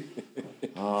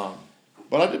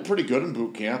 But I did pretty good in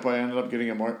boot camp. I ended up getting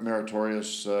a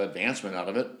meritorious advancement out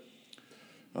of it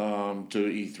to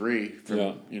E3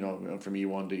 from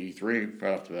E1 to E3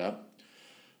 right after that.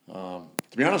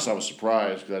 To be honest, I was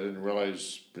surprised because I didn't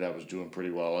realize that I was doing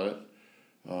pretty well at it.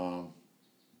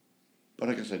 But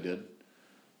I guess I did.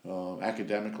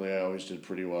 Academically, I always did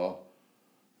pretty well.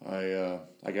 I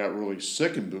got really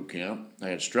sick in boot camp. I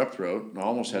had strep throat, and I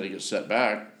almost had to get set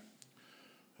back.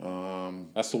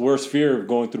 That's the worst fear of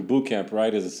going through boot camp,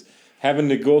 right? Is having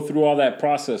to go through all that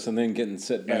process and then getting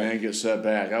set back. And then get set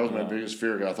back. That was my biggest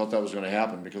fear. I thought that was going to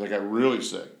happen because I got really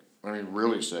sick. I mean,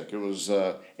 really sick. It was,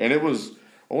 and it was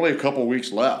only a couple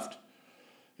weeks left.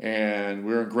 And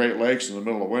we were in Great Lakes in the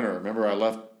middle of winter. Remember, I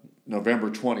left November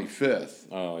 25th.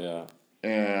 Oh, yeah.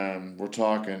 And we're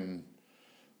talking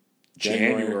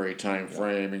January time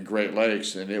frame in Great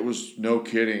Lakes, and it was, no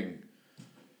kidding,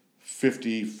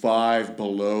 55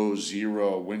 below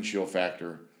zero wind chill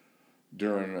factor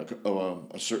during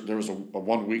there was a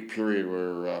 1 week period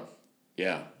where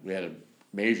we had a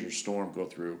major storm go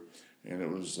through, and it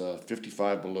was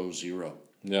 55 below zero.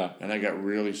 Yeah. And I got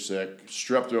really sick.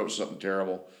 Strep throat was something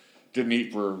terrible. Didn't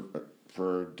eat for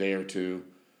a day or two.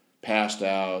 Passed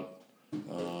out.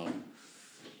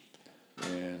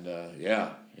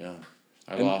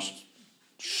 I lost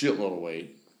a shitload of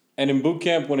weight. And in boot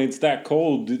camp, when it's that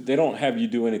cold, they don't have you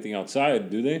do anything outside,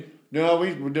 do they? No,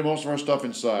 we did most of our stuff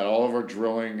inside. All of our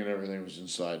drilling and everything was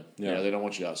inside. Yeah, they don't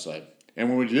want you outside. And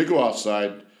when we did go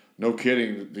outside, no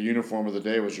kidding, the uniform of the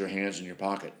day was your hands in your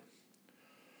pocket.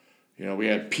 We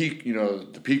had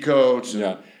the pea coats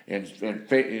and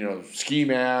ski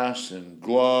masks and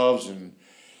gloves and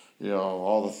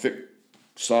all the thick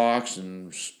socks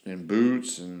and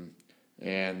boots and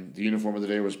the uniform of the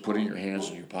day was putting your hands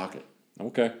in your pocket.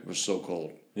 Okay. It was so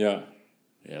cold. Yeah.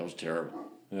 Yeah, it was terrible.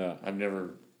 Yeah.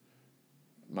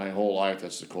 My whole life,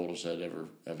 that's the coldest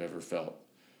I've ever felt.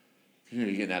 You're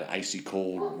getting that icy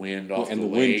cold wind off the lake. And the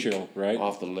wind chill, right?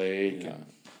 Off the lake. Yeah.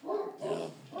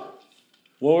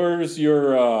 Where's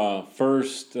your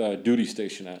first duty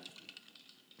station at?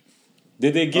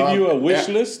 Did they give you a wish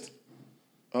list?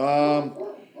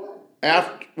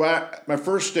 My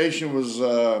first station was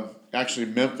actually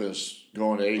Memphis,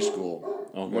 going to A school.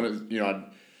 Okay. When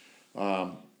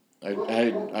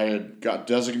I had got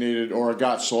designated or I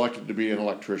got selected to be an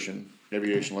electrician,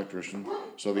 aviation electrician.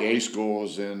 So the A school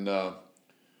was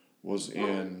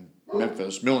in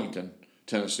Memphis, Millington,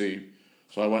 Tennessee.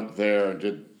 So I went there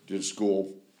and did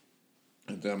school,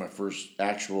 and then my first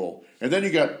actual. And then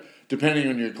you got, depending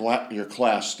on your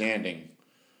class standing,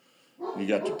 you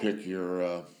got to pick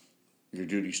your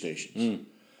duty stations,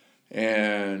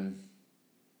 and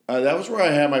that was where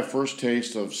I had my first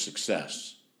taste of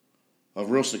success,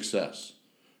 of real success.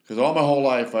 Because all my whole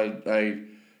life, I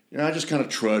just kind of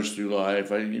trudged through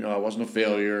life. I wasn't a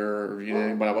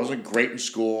failure, but I wasn't great in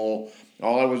school.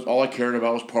 All I cared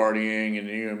about was partying,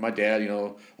 and my dad,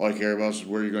 all I cared about was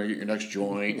where you're going to get your next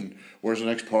joint and where's the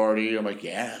next party. I'm like,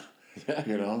 yeah,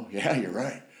 you're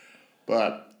right.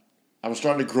 But I was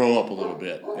starting to grow up a little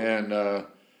bit, and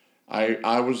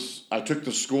I took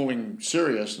the schooling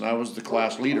serious, and I was the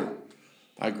class leader.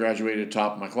 I graduated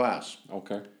top of my class.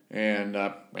 Okay. And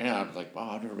I was like, wow,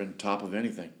 I've never been top of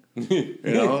anything.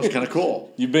 It's kind of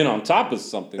cool. You've been on top of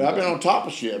something. I've been on top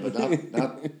of shit, but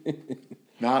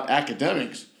not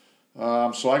academics.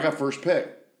 So I got first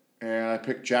pick, and I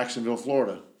picked Jacksonville,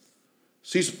 Florida.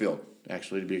 Cecil Field,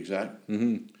 actually, to be exact.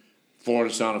 Mm-hmm.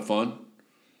 Florida sounded fun.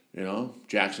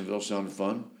 Jacksonville sounded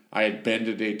fun. I had been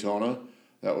to Daytona.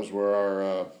 That was where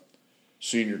our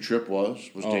senior trip was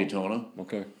Daytona.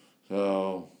 Okay.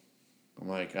 So I'm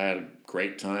like, I had a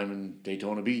great time in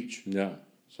Daytona Beach. Yeah.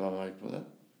 So I'm like, well,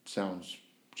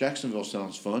 Jacksonville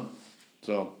sounds fun.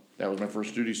 So that was my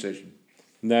first duty station.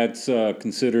 That's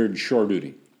considered shore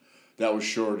duty. That was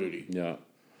shore duty. Yeah.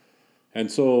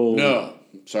 And so... No.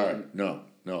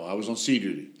 I was on sea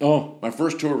duty. Oh. My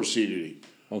first tour was sea duty.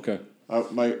 Okay. I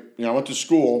went to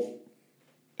school,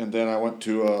 and then I went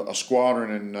to a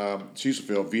squadron in Cecil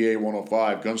Field, VA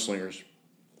 105, gunslingers.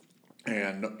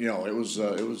 And, it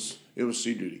was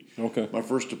sea duty. Okay. My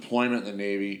first deployment in the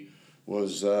Navy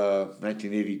was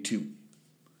 1982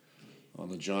 on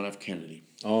the John F. Kennedy.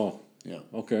 Oh. Yeah.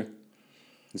 Okay.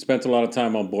 You spent a lot of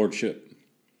time on board ship.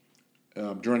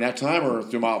 During that time or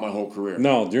throughout my whole career?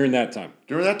 No, during that time.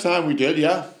 During that time we did,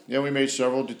 yeah. Yeah, we made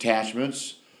several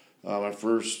detachments. I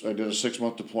did a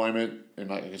 6-month deployment in,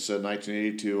 like I said,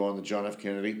 1982 on the John F.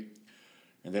 Kennedy.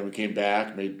 And then we came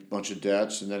back, made a bunch of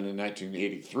debts. And then in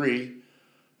 1983,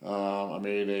 I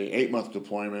made a 8-month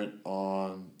deployment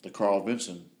on the Carl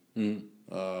Vinson.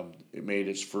 Mm-hmm. It made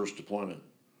its first deployment.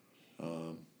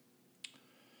 Did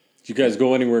you guys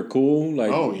go anywhere cool?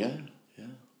 Oh, yeah.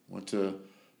 Went to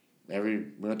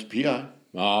PI.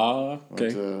 Ah,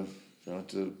 okay. Went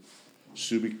to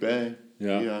Subic Bay.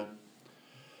 Yeah. PI.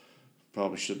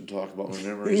 Probably shouldn't talk about my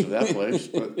memories of that place,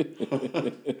 but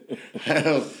had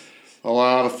a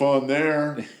lot of fun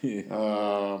there.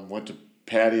 Went to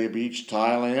Pattaya Beach,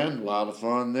 Thailand. A lot of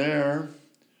fun there.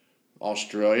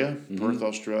 Australia, Perth,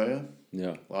 Australia.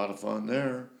 Yeah. A lot of fun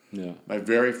there. Yeah. My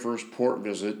very first port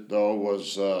visit, though,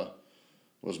 was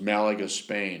Malaga,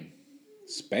 Spain.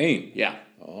 Spain? Yeah.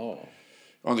 Oh.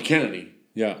 On the Kennedy.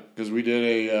 Yeah. Because we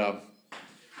did a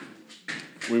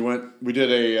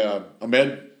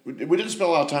med. We didn't spend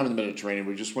a lot of time in the Mediterranean.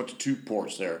 We just went to 2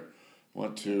 ports there.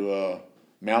 Went to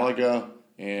Malaga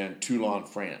and Toulon,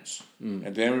 France.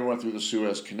 And then we went through the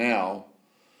Suez Canal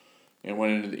and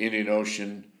went into the Indian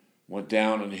Ocean, went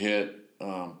down and hit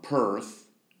Perth,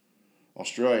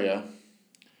 Australia,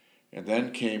 and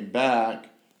then came back,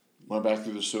 went back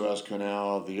through the Suez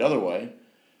Canal the other way,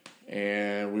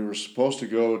 and we were supposed to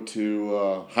go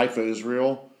to Haifa,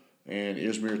 Israel, and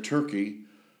Izmir, Turkey,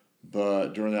 but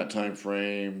during that time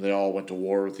frame, they all went to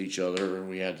war with each other, and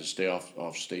we had to stay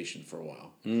off station for a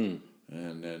while. And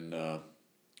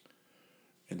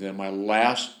then my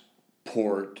last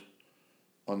port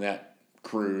on that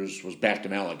cruise was back to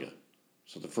Malaga.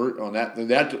 So on that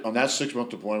 6-month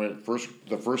deployment,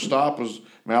 the first stop was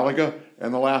Malaga,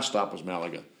 and the last stop was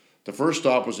Malaga. The first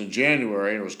stop was in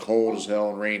January, and it was cold as hell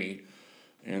and rainy.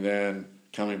 And then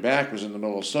coming back was in the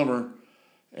middle of summer,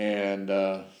 and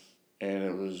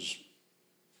it was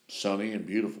sunny and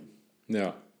beautiful.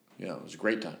 Yeah. Yeah, it was a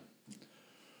great time.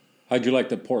 How'd you like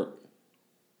the port?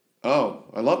 Oh,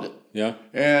 I loved it. Yeah.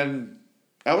 And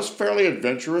I was fairly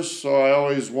adventurous, so I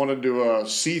always wanted to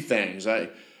see things. I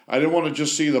didn't want to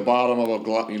just see the bottom of a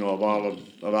bottle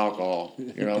of alcohol,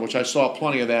 which I saw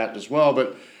plenty of that as well.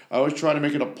 But I always try to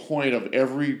make it a point of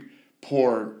every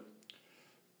port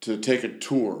to take a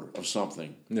tour of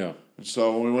something. Yeah. And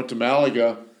so when we went to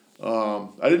Malaga,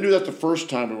 I didn't do that the first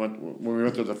time when we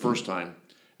went there the first time,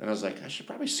 and I was like, I should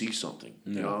probably see something.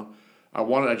 Yeah.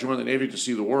 I joined the Navy to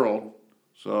see the world,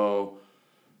 so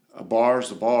a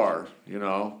bar's a bar, you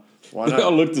know. Why They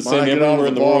all look the why not same get out everywhere of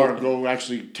in the the bar world. and go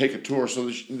actually take a tour? So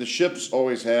the ships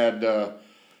always had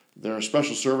their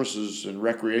special services and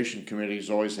recreation committees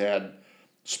always had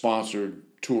sponsored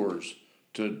tours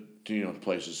to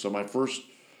places. So my first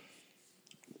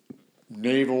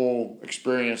naval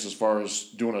experience as far as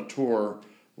doing a tour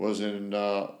was in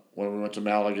when we went to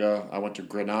Malaga. I went to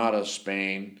Granada,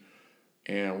 Spain,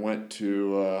 and went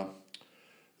to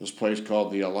this place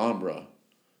called the Alhambra,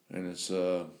 and it's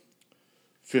a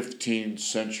 15th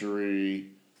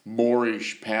century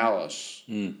Moorish palace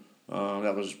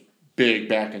that was big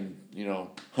back in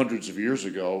hundreds of years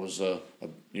ago. It was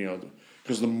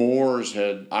because the Moors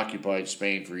had occupied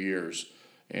Spain for years,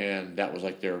 and that was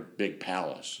like their big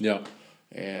palace. Yeah.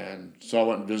 And so I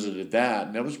went and visited that,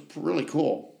 and that was really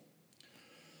cool.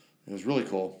 It was really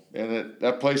cool, and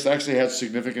that place actually had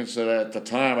significance that at the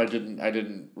time I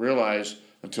didn't realize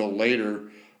until later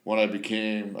when I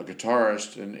became a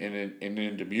guitarist and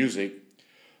into music.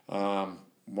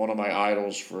 One of my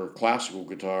idols for classical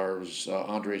guitar was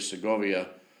Andres Segovia,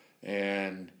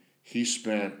 and he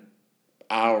spent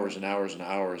hours and hours and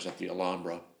hours at the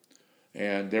Alhambra,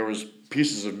 and there was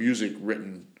pieces of music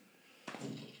written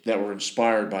that were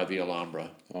inspired by the Alhambra.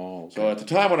 Oh, okay. So at the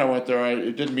time when I went there,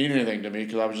 it didn't mean anything to me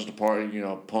because I was just a party,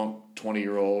 punk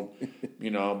 20-year-old,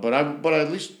 But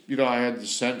at least I had the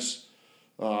sense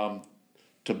to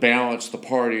balance the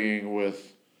partying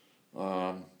with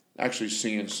actually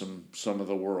seeing some of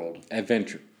the world.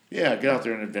 Adventure. Yeah, get out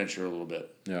there and adventure a little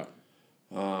bit. Yeah.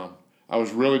 I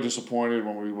was really disappointed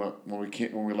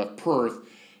when we left Perth,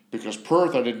 because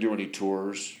Perth I didn't do any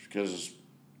tours because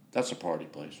that's a party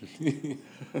place.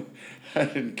 I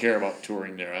didn't care about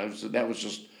touring there. That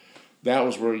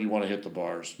was where you want to hit the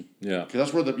bars. Yeah. Because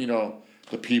that's where the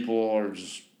people are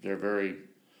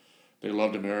they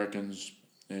loved Americans,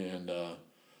 and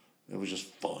it was just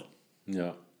fun.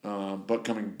 Yeah. But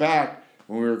coming back,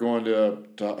 when we were going to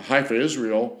Haifa,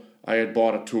 Israel, I had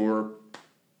bought a tour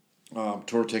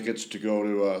tickets to go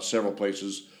to several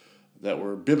places that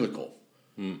were biblical.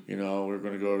 We were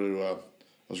going to go to.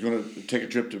 I was going to take a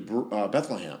trip to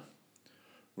Bethlehem.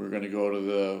 We were going to go to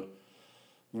the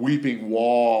Weeping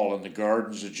Wall and the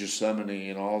Gardens of Gethsemane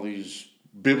and all these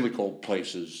biblical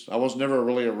places. I was never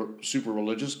really a super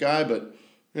religious guy, but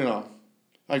I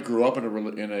grew up in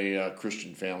a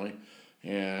Christian family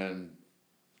and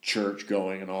church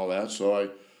going and all that. So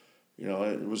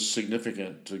it was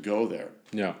significant to go there.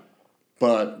 Yeah.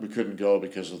 But we couldn't go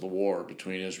because of the war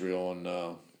between Israel and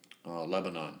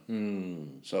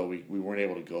Lebanon. So we weren't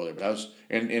able to go there. But I was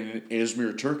in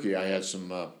Izmir, Turkey. I had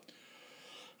some.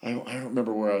 I don't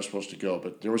remember where I was supposed to go,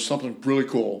 but there was something really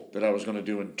cool that I was going to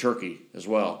do in Turkey as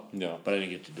well. Yeah. But I didn't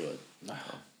get to do it.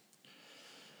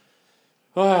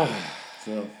 Ah.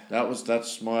 So that was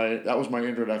my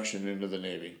introduction into the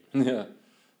Navy. Yeah.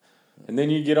 And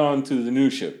then you get on to the new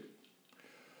ship.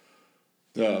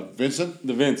 The Vincent?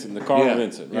 The Carl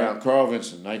Vincent, right? Yeah, Carl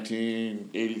Vincent,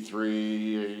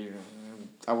 1983,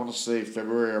 I want to say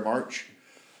February or March.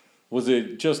 Was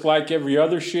it just like every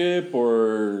other ship,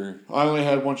 or? I only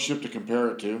had one ship to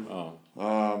compare it to.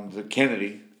 Oh. The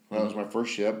Kennedy. That was my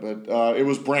first ship, but it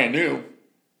was brand new.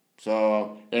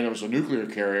 So, and it was a nuclear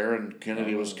carrier, and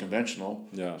Kennedy was conventional.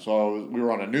 Yeah. So we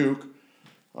were on a nuke.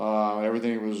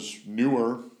 Everything was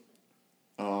newer.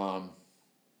 So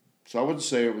I wouldn't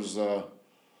say it was.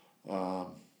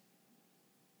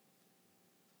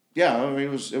 Yeah, I mean it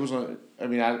was.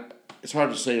 It's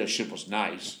hard to say a ship was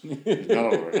nice. None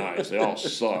of them were nice. They all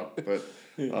sucked. But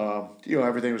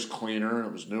everything was cleaner and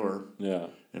it was newer. Yeah.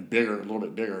 And bigger, a little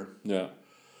bit bigger. Yeah.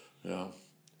 Yeah.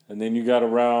 And then you got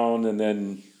around, and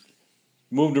then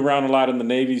moved around a lot in the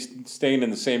Navy, staying in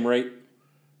the same rate.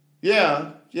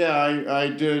 Yeah.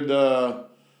 I did.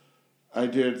 I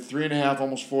did 3.5,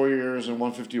 almost 4 years in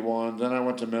 151. Then I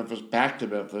went to Memphis, back to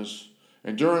Memphis,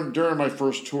 and during my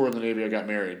first tour in the Navy, I got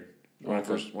married. When I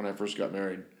first got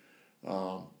married,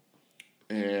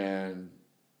 and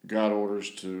got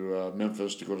orders to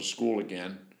Memphis to go to school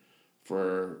again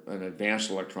for an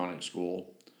advanced electronics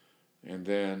school, and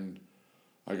then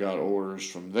I got orders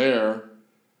from there.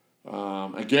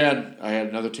 Again, I had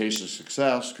another taste of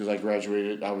success because I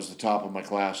graduated. I was the top of my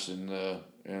class in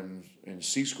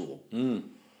C school,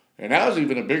 and that was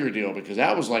even a bigger deal because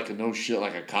that was like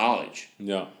like a college.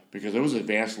 Yeah. Because it was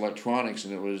advanced electronics,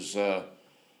 and it was, when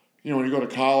you go to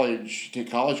college, you take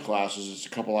college classes, it's a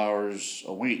couple hours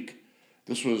a week.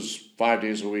 This was 5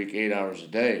 days a week, 8 hours a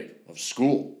day of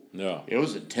school. Yeah. It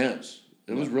was intense.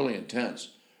 It was really intense.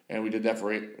 And we did that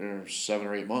for 7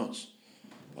 or 8 months.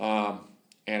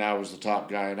 And I was the top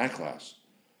guy in that class.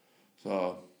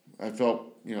 So I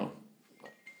felt,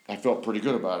 I felt pretty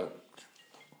good about it.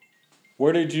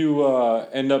 Where did you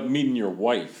end up meeting your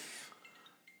wife?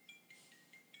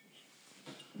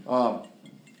 I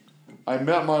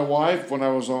met my wife when I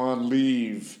was on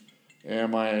leave,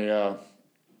 and my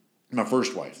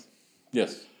first wife.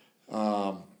 Yes.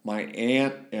 My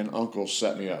aunt and uncle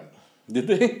set me up. Did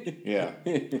they? Yeah.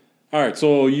 All right.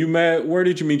 So you met. Where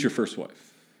did you meet your first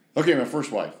wife? Okay, my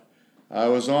first wife. I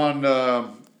was on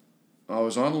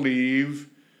leave,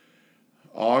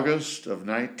 August of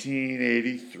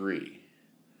 1983.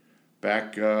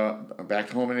 Back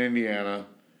home in Indiana,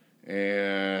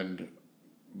 and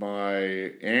my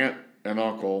aunt and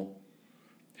uncle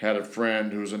had a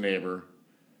friend who was a neighbor.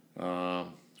 Her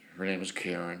name is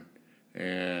Karen,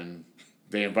 and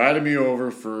they invited me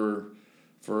over for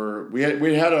we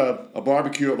had a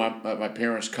barbecue at my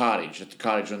parents' cottage, at the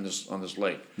cottage on this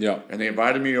lake. Yeah. And they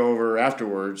invited me over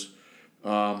afterwards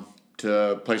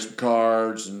to play some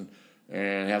cards and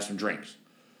have some drinks.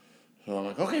 So I'm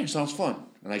like, okay, sounds fun.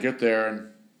 And I get there and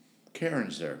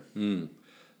Karen's there.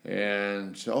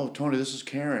 And so, oh, Tony, this is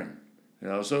Karen.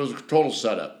 So it was a total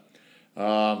setup.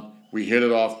 We hit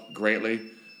it off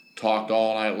greatly, talked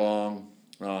all night long,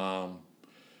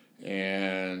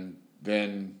 and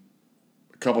then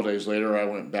a couple days later, I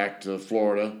went back to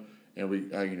Florida, and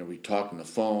we talked on the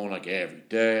phone like every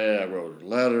day. I wrote her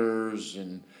letters,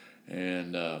 and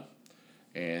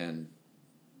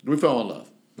we fell in love.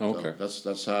 Okay.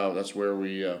 So that's where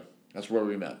we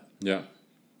met. Yeah.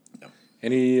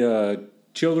 Any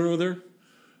children with her?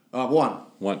 One.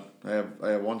 One. I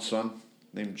have one son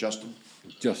named Justin.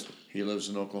 Justin. He lives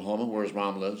in Oklahoma, where his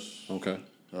mom lives. Okay.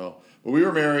 So, but we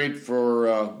were married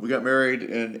we got married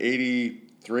in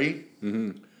 '83.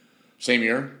 Mm-hmm. Same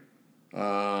year.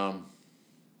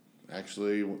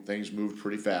 Actually, things moved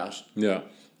pretty fast. Yeah.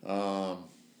 I'm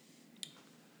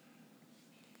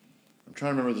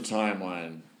trying to remember the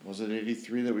timeline. Was it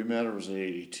 '83 that we met, or was it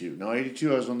 '82? No,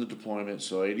 '82 I was on the deployment,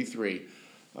 so '83.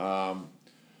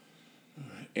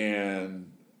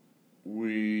 And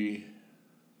we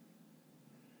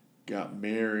got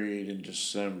married in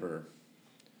December.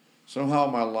 Somehow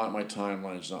my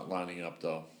timeline's not lining up,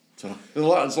 though. So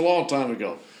it's a long time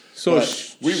ago. So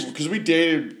because we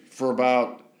dated for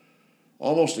about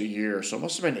almost a year, so it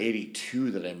must have been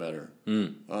 '82 that I met her.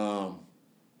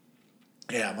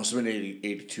 Yeah, it must have been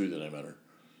 '82 that I met her,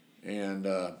 and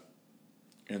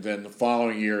then the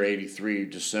following year, '83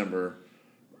 December,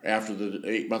 after the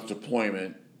 8-month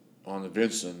deployment on the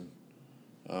Vinson,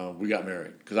 we got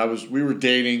married because we were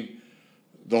dating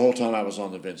the whole time I was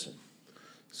on the Vinson.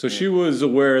 So she was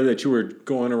aware that you were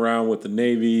going around with the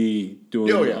Navy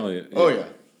doing. Oh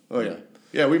yeah.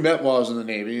 Yeah, we met while I was in the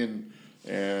Navy and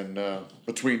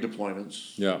between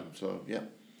deployments. Yeah. So yeah.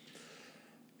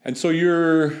 And so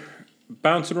you're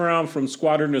bouncing around from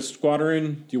squadron to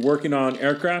squadron. You're working on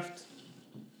aircraft.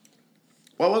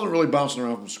 Well, I wasn't really bouncing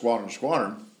around from squadron to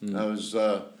squadron. I was.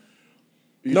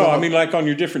 No, I mean like on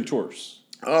your different tours.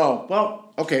 Oh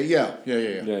well, okay, yeah.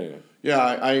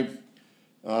 I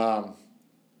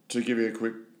to give you a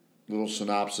quick little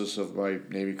synopsis of my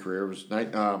Navy career, was VA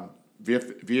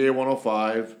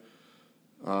 105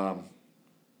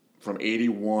 from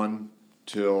 81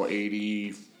 till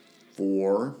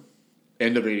 84,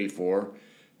 end of 84.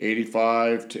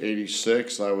 85 to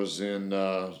 86, I was in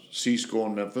C School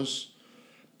in Memphis.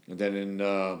 And then in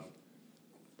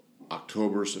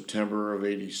October, September of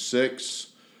 86,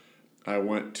 I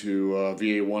went to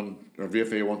VFA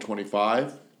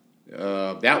 125.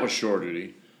 That was shore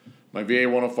duty. My VA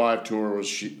 105 tour was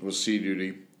sea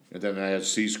duty, and then I had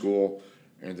C School,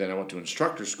 and then I went to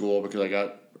instructor school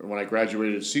because when I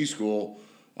graduated C School,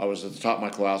 I was at the top of my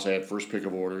class. I had first pick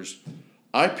of orders.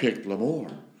 I picked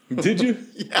Lemoore. Did you?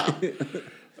 Yeah.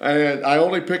 And I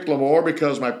only picked Lemoore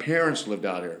because my parents lived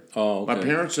out here. Oh, okay. My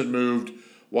parents had moved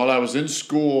while I was in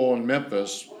school in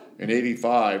Memphis in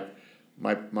 '85.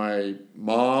 My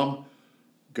mom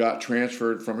got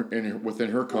transferred within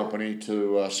her company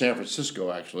to San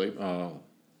Francisco, actually. Oh.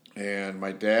 And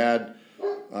my dad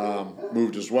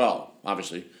moved as well,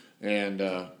 obviously. And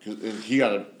 'cause he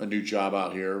got a new job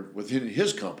out here within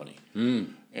his company.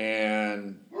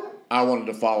 And I wanted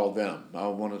to follow them. I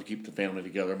wanted to keep the family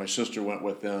together. My sister went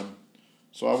with them.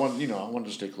 So I wanted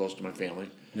to stay close to my family.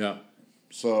 Yeah.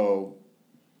 So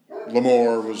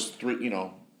Lemoore was 3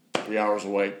 hours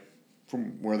away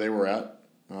from where they were at.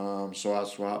 So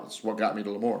that's what got me to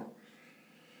Lemoore.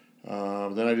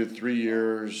 Then I did 3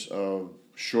 years of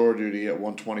shore duty at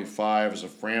 125 as a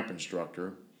FRAMP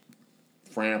instructor.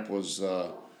 FRAMP was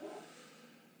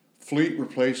Fleet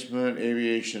Replacement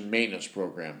Aviation Maintenance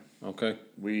Program. Okay.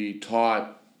 We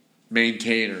taught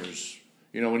maintainers.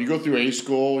 When you go through A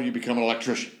school, you become an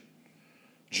electrician.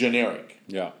 generic.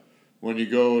 Yeah. When you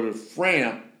go to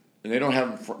Framp, and they don't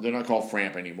have them, they're not called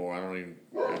Framp anymore. In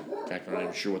fact, I'm not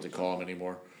even sure what they call them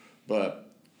anymore. But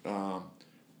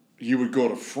you would go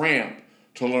to Framp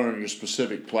to learn your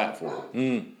specific platform.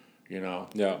 You know?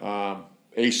 Yeah.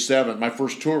 A7, my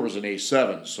first tour was an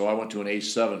A7, so I went to an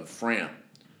A7 Framp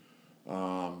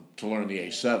to learn the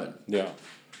A7. Yeah.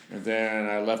 And then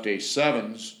I left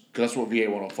A7s, because that's what VA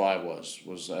 105 was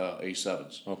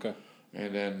A7s. Okay.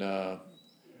 And then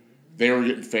they were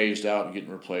getting phased out and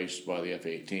getting replaced by the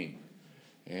F-18.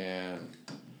 And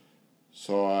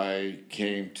so I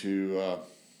came to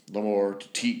Lemoore to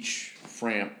teach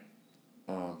Framp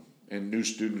and new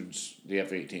students the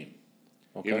F-18.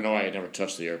 Okay. Even though I had never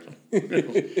touched the airplane.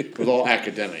 It was all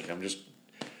academic. I'm just,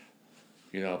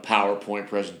 PowerPoint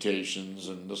presentations,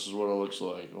 and this is what it looks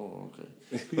like. Oh, okay.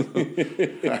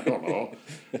 I don't know.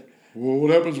 Well,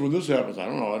 what happens when this happens? I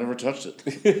don't know. I never touched it.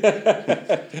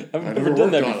 I've never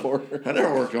done that before. I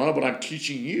never worked on it, but I'm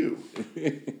teaching you.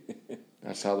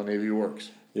 That's how the Navy works.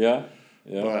 Yeah.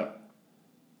 Yeah. But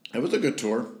it was a good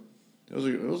tour. It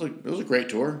was a great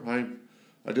tour.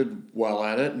 I did well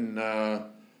at it,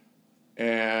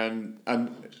 and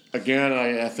again,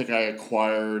 I think I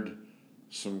acquired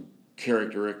some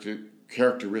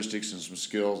characteristics and some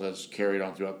skills that's carried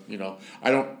on throughout.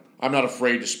 I'm not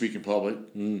afraid to speak in public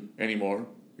anymore.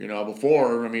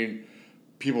 Before,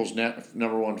 people's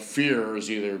number one fear is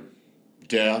either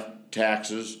death,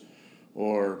 taxes,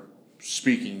 or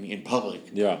speaking in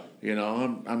public. Yeah.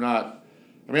 I'm not.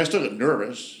 I still get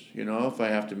nervous. If I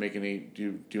have to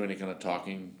do any kind of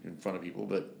talking in front of people,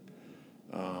 but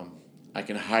I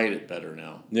can hide it better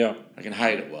now. Yeah. I can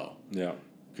hide it well. Yeah.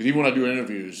 Because even when I do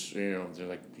interviews, they're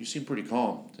like, "You seem pretty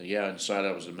calm." I say, yeah, inside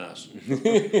I was a mess.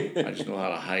 I just know how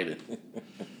to hide it.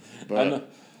 But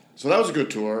so that was a good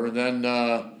tour, and then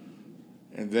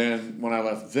when I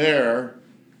left there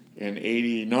in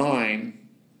 '89,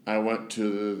 I went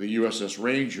to the USS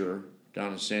Ranger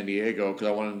down in San Diego because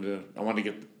I wanted to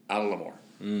get out of Lemoore.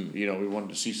 We wanted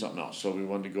to see something else, so we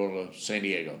wanted to go to San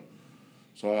Diego.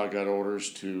 So I got orders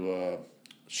to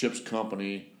ship's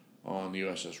company on the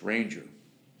USS Ranger.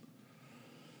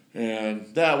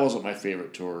 And that wasn't my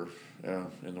favorite tour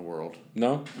in the world.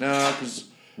 No? No, because...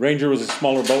 Ranger was a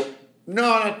smaller boat?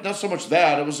 No, not so much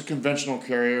that. It was a conventional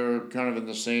carrier, kind of in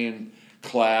the same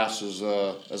class as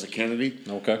a Kennedy.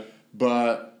 Okay.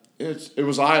 But it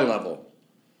was eye level.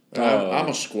 I'm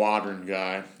a squadron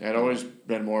guy. I'd always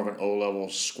been more of an O-level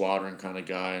squadron kind of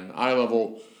guy. And eye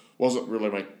level wasn't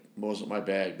really my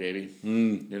bag, baby.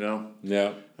 Yeah.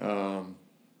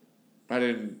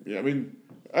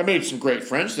 I made some great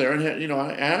friends there, and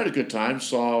I had a good time.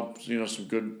 Saw some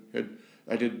good.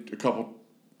 I did a couple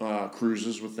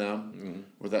cruises with them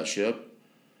with that ship,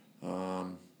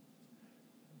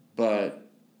 but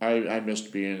I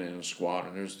missed being in a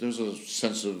squadron. There's a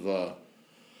sense of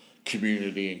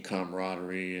community and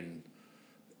camaraderie and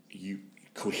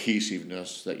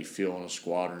cohesiveness that you feel in a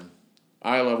squadron.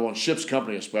 Eye level and ship's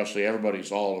company especially,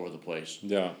 everybody's all over the place.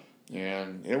 Yeah,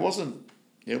 and it wasn't.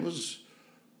 It was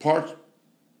parts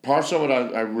of it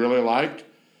I really liked,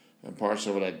 and parts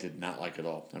of it I did not like at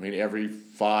all. Every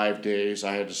 5 days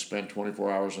I had to spend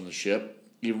 24 hours on the ship,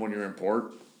 even when you're in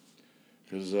port,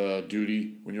 because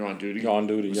when you're on duty,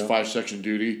 it's 5-section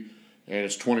duty, and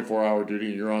it's 24-hour duty,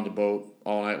 and you're on the boat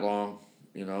all night long,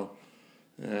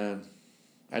 and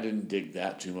I didn't dig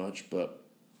that too much. But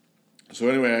so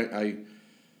anyway, I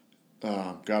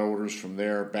got orders from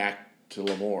there back to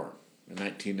Lemoore in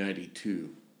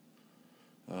 1992.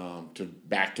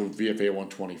 Back to VFA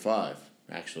 125,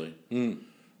 actually.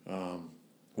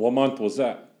 What month was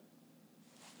that?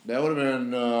 That would have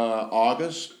been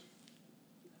August.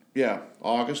 Yeah,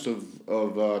 August of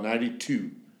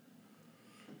 92.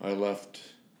 I left.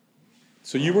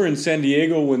 So you were in San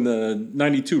Diego when the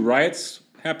 92 riots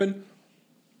happened?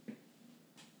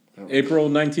 April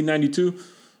 1992?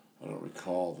 I don't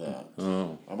recall that.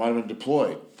 Oh. I might have been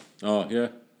deployed. Oh, yeah.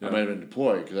 I might have been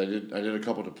deployed because I did a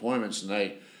couple deployments, and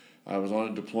I was on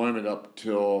a deployment up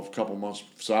till a couple months.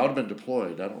 So I would have been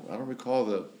deployed. I don't recall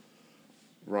the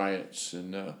riots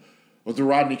and was the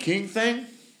Rodney King thing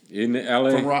in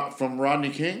LA from Rodney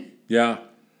King. Yeah,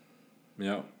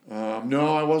 yeah.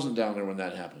 No, I wasn't down there when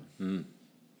that happened.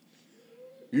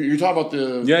 You're talking about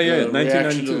the the reaction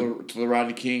 1992 to the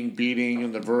Rodney King beating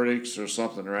and the verdicts or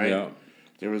something, right? Yeah.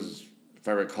 There was, if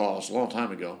I recall, it's a long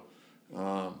time ago.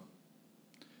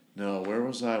 No, where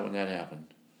was I when that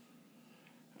happened?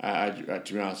 I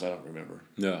to be honest, I don't remember.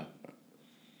 Yeah.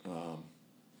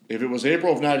 If it was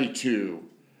April of '92,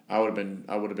 I would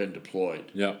have been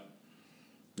deployed. Yeah.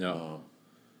 Yeah.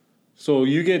 So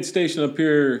you get stationed up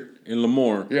here in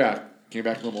Lemoore. Yeah. Came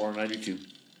back to Lemoore in 92.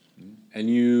 And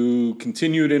you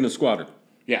continued in the squadron?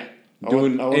 Yeah.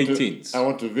 Doing I went 18s? I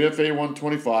went to VFA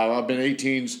 125. I've been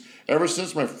 18s ever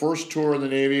since my first tour in the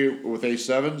Navy with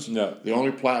A7s. No. The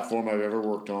only platform I've ever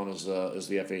worked on is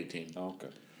the F-18. Oh, okay.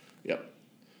 Yep.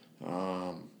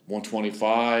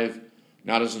 125,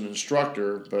 not as an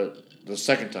instructor, but the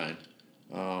second time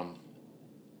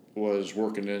was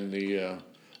working in the,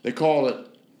 they call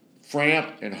it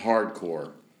Framp and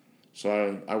Hardcore.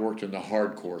 So I worked in the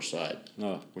hardcore side,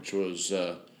 which was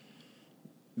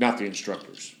not the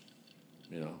instructors,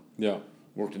 Yeah.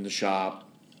 Worked in the shop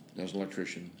as an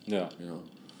electrician. Yeah.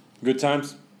 Good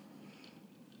times?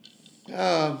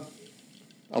 A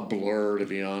blur, to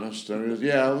be honest. I mean,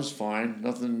 yeah, it was fine.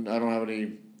 Nothing. I don't have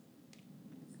any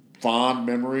fond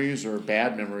memories or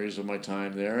bad memories of my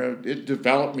time there. It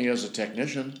developed me as a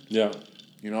technician. Yeah.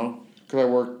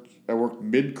 Because I worked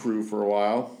mid crew for a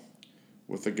while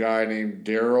with a guy named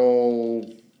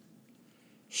Daryl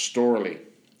Storley.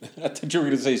 I thought you were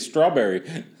going to say strawberry.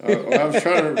 I was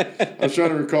trying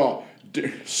to recall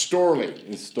Storley.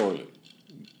 It's Storley.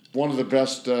 One of the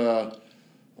best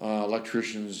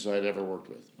electricians I'd ever worked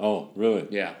with. Oh, really?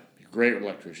 Yeah, great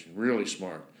electrician, really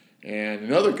smart. And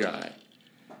another guy,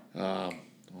 what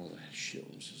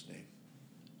was his name?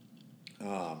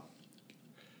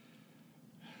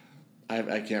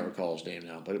 I can't recall his name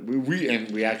now, but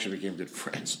we actually became good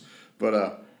friends.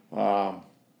 But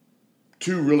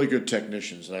two really good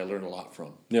technicians that I learned a lot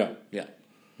from. Yeah. Yeah.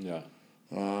 Yeah.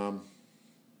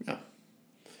 Yeah.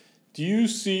 Do you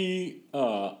see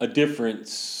a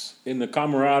difference in the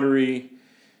camaraderie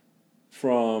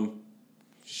from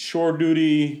shore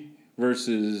duty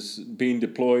versus being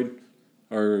deployed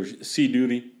or sea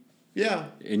duty? Yeah.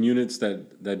 In units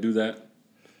that do that?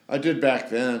 I did back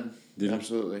then. Did you?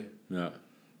 Absolutely. Yeah.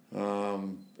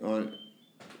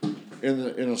 In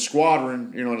a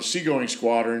squadron, in a seagoing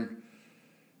squadron,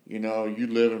 you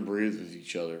live and breathe with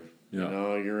each other.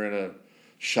 Yeah. You're in a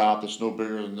shop that's no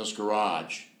bigger than this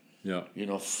garage. Yeah.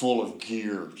 Full of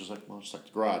gear, just like the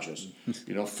garage is.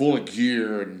 Full of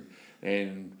gear,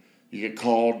 and you get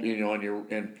called,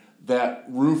 and that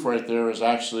roof right there is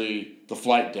actually the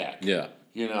flight deck. Yeah.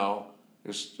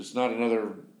 It's not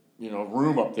another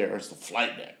room up there. It's the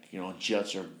flight deck.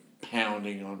 Jets are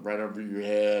pounding on right over your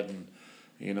head, and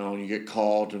you get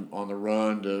called on the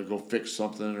run to go fix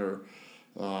something, or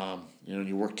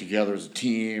you work together as a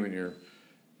team, and you're.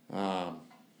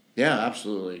 Yeah,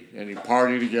 absolutely. And you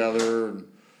party together and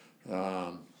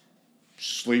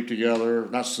sleep together.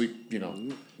 Not sleep,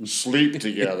 sleep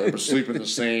together, but sleep in the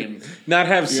same. Not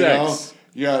have sex.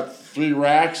 You got 3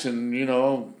 racks and,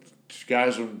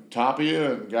 guys on top of you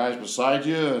and guys beside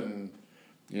you and,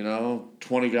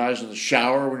 20 guys in the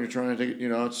shower when you're trying to take it.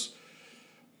 It's,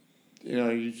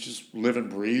 you just live and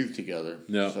breathe together.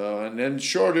 Yeah. So, and then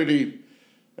shore duty,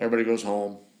 everybody goes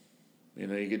home. You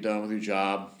get done with your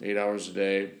job, 8 hours a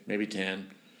day, maybe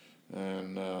 10,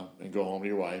 and go home to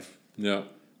your wife. Yeah.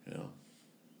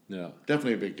 Yeah.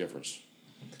 Definitely a big difference.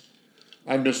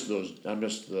 I missed those. I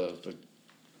missed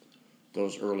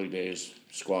those early days,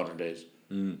 squadron days.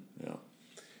 Mm. Yeah.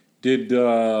 Did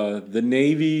the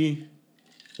Navy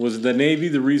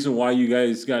the reason why you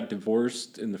guys got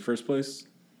divorced in the first place?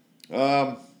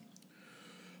 No.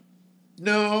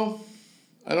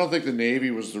 I don't think the Navy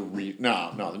was the reason.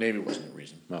 No, the Navy wasn't the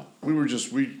reason. No. We were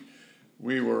just, we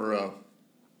were,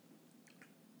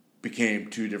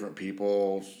 became two different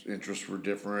people. Interests were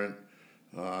different.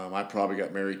 I probably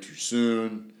got married too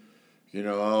soon. I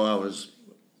was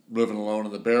living alone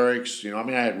in the barracks.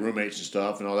 I had roommates and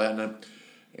stuff and all that.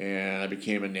 And I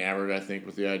became enamored, I think,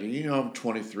 with the idea. I'm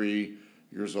 23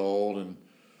 years old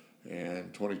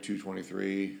and 22,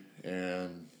 23.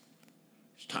 And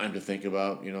it's time to think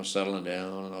about, settling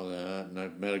down and all that. And I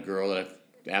met a girl that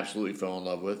I absolutely fell in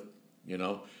love with.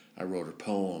 I wrote her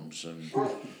poems and,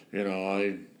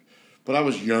 but I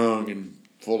was young and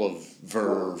full of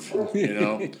verve,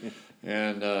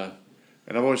 and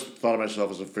I've always thought of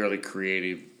myself as a fairly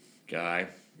creative guy.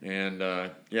 And, I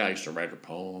used to write her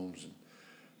poems.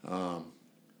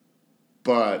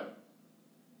 But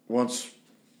once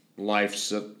life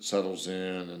settles in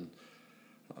and,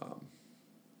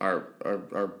 our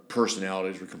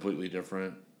personalities were completely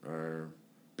different, or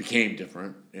became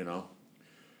different,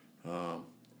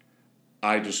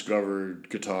 I discovered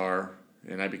guitar,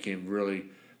 and I became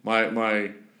really my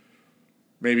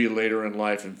maybe later in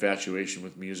life infatuation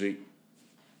with music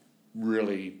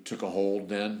really took a hold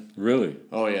then. Really?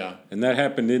 Oh yeah. And that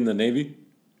happened in the Navy?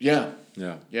 Yeah.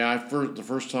 Yeah. Yeah. The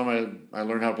first time I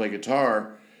learned how to play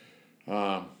guitar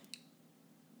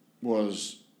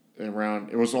was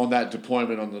around. It was on that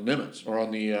deployment on the Nimitz or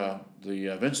on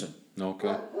the Vincent.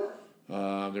 Okay.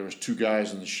 There was 2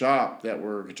 guys in the shop that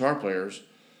were guitar players.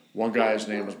 One guy's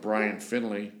name was Brian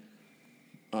Finley.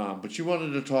 But you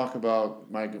wanted to talk about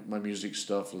my music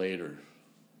stuff later.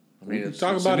 I mean, it's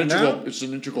about it now. It's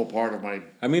an integral part of my.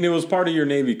 I mean, it was part of your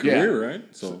Navy career, right?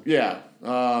 So yeah,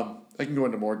 I can go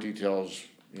into more details.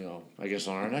 I guess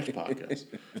on our next podcast.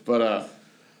 But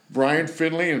Brian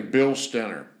Finley and Bill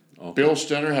Stenner. Okay. Bill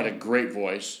Stenner had a great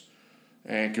voice,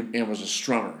 and was a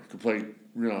strummer.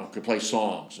 Could play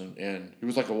songs, and he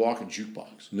was like a walking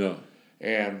jukebox. No.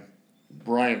 And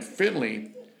Brian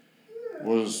Finley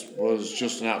was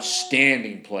just an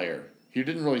outstanding player. He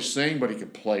didn't really sing, but he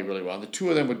could play really well. And the 2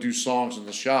 of them would do songs in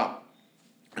the shop,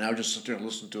 and I would just sit there and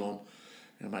listen to them,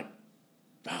 and I'm like,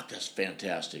 "Fuck, that's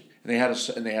fantastic!" And they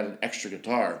had an extra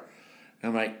guitar, and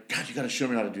I'm like, "God, you got to show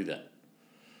me how to do that.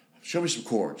 Show me some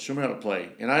chords. Show me how to play."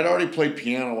 And I'd already played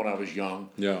piano when I was young,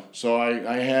 so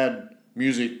I had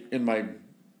music in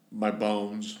my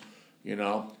bones, and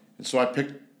so I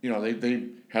picked. They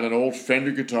had an old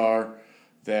Fender guitar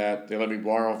that they let me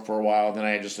borrow for a while. Then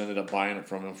I just ended up buying it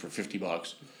from them for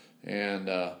 $50, and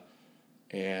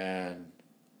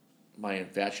my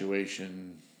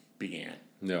infatuation began.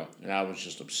 Yeah. And I was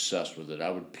just obsessed with it.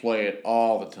 I would play it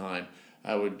all the time.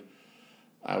 I would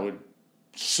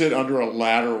sit under a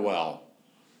ladder well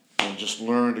and just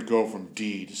learn to go from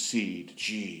D to C to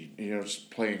G.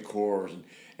 Just playing chords.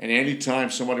 And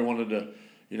anytime somebody wanted to,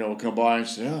 come by and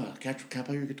say, "Oh, can I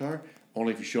play your guitar?"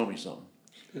 Only if you show me something.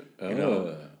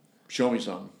 Show me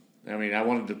something. I mean, I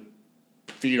wanted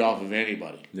to feed off of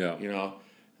anybody. Yeah.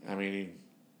 I mean,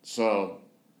 so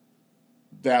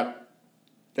that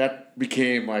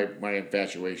became my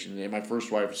infatuation. And my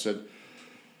first wife said,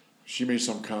 she made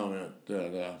some comment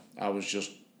that I was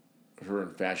just her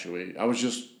infatuation. I was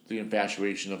just the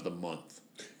infatuation of the month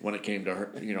when it came to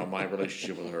her, my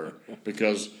relationship with her,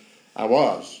 because I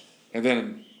was. And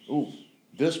then,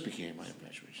 this became my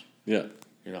infatuation. Yeah.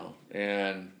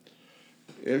 And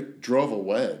it drove a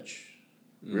wedge,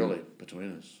 really,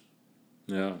 between us.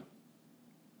 Yeah.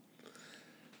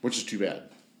 Which is too bad,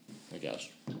 I guess.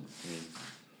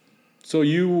 So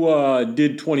you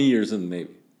did 20 years in the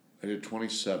Navy. I did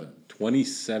 27.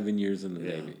 27 years in the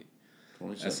Navy.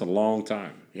 27. That's a long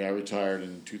time. Yeah, I retired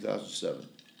in 2007.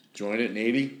 Joined it in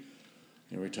 80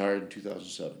 and retired in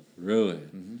 2007. Really?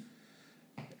 Mm-hmm.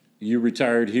 You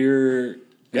retired here?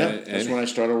 Yeah, that's when I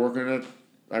started working at.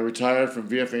 I retired from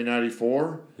VFA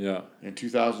 94. Yeah. In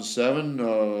 2007,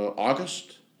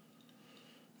 August.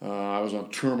 I was on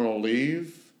terminal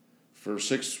leave for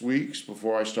 6 weeks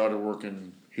before I started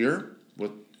working here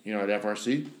with at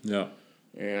FRC. Yeah.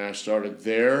 And I started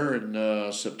there in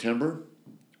September,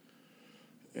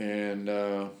 and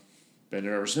been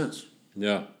there ever since.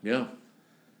 Yeah. Yeah.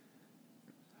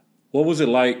 What was it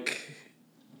like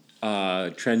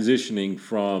transitioning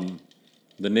from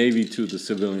the Navy to the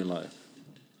civilian life?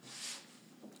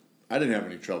 I didn't have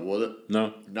any trouble with it.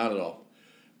 No? Not at all.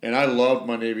 And I loved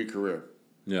my Navy career.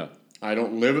 Yeah. I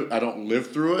don't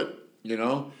live through it,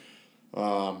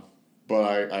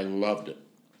 but I loved it.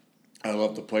 I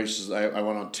loved the places. I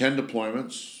went on 10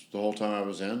 deployments the whole time I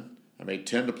was in. I made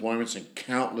 10 deployments and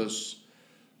countless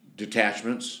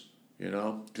detachments,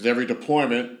 because every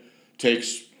deployment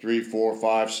takes 3, 4,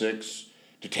 5, 6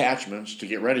 detachments to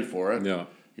get ready for it. Yeah.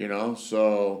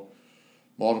 So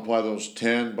multiply those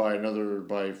 10 by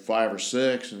 5 or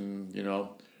 6, and,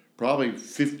 probably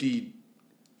 50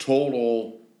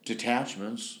 total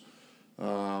detachments.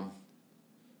 So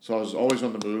I was always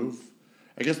on the move.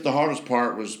 I guess the hardest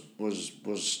part was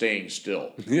staying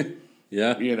still.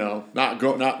 Yeah. Not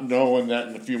knowing that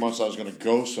in a few months I was going to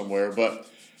go somewhere. But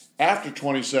after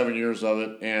 27 years of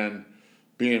it and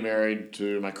being married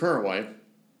to my current wife,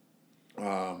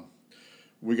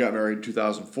 we got married in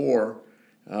 2004.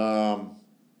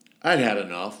 I'd had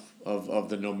enough of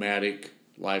the nomadic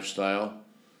lifestyle.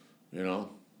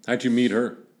 How'd you meet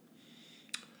her?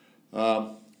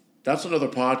 That's another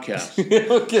podcast.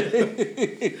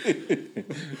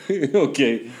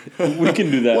 Okay. We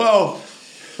can do that. Well,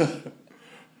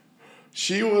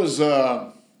 she was,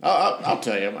 I'll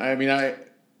tell you, I mean,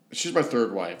 she's my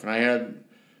third wife, and I had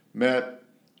met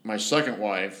my second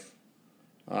wife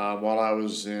while I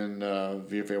was in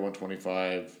VFA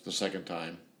 125 the second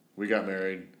time. We got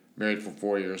married for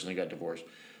 4 years, and then got divorced.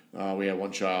 We had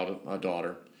one child, a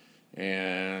daughter,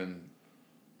 and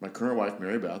my current wife,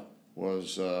 Mary Beth,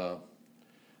 was the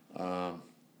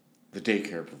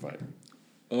daycare provider.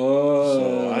 Oh.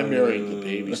 So I married the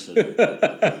babysitter.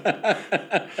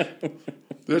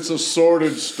 It's a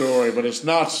sordid story, but it's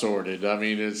not sordid. I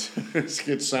mean, it's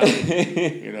good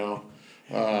sounding,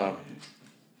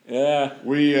 Yeah.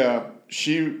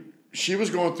 she was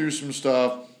going through some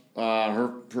stuff.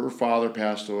 Her father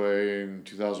passed away in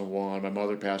 2001. My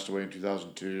mother passed away in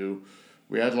 2002.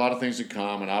 We had a lot of things in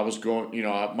common. I was going,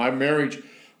 my marriage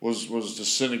was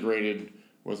disintegrated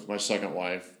with my second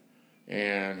wife,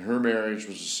 and her marriage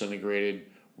was disintegrated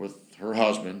with her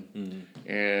husband,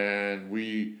 and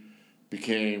we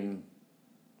became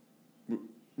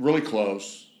really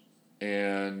close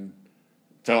and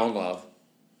fell in love,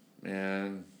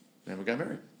 and then we got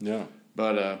married. Yeah.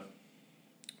 But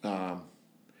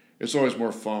it's always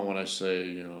more fun when I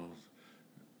say,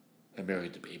 I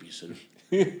married the babysitter.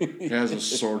 It has a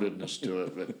sordidness to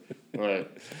it,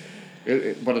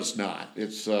 but it's not.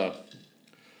 It's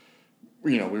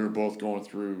we were both going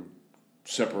through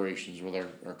separations with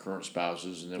our current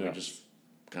spouses, and then we just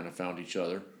kind of found each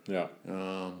other. Yeah.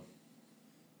 And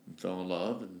fell in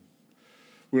love, and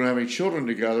we don't have any children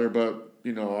together, but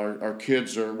our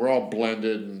kids we're all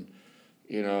blended, and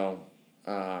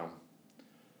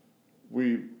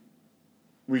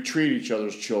we treat each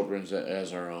other's children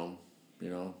as our own.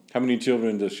 How many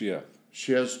children does she have?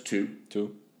 She has two.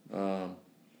 Two? Sam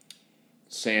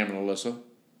and Alyssa.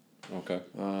 Okay.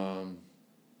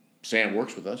 Sam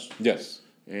works with us. Yes.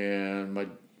 And my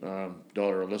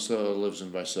daughter Alyssa lives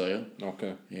in Visalia.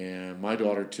 Okay. And my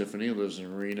daughter Tiffany lives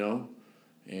in Reno.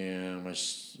 And my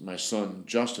son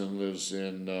Justin lives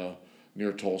in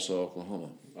near Tulsa, Oklahoma.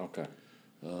 Okay.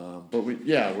 But we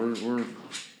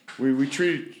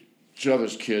treat each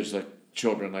other's kids like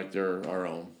children, like they're our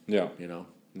own. Yeah. Yeah.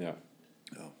 Yeah.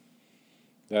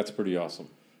 That's pretty awesome.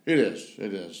 It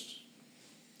is.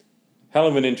 Hell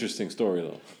of an interesting story,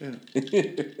 though. Yeah.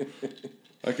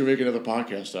 I can make another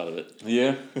podcast out of it.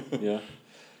 Yeah. Yeah.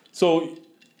 So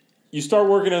you start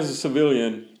working as a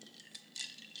civilian,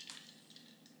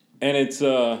 and it's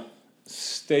a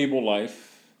stable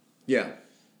life. Yeah.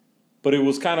 But it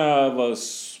was kind of a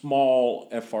small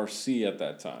FRC at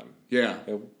that time. Yeah.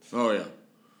 Oh, yeah.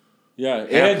 Yeah.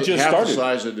 It had just started. Half the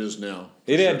size it is now.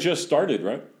 It had just started,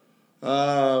 right?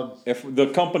 If the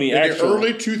company in the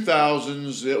early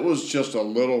 2000s, it was just a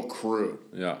little crew.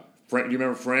 Yeah. Frank, do you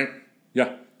remember Frank?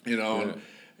 Yeah.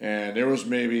 And there was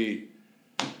maybe,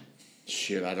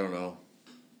 I don't know.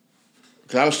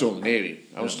 Because I was still in the Navy.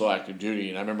 I was still active duty,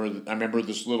 and I remember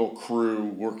this little crew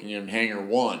working in Hangar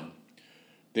 1.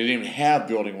 They didn't even have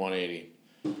Building 180.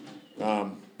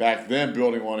 Back then,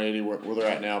 Building 180, where they're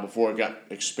at now, before it got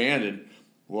expanded,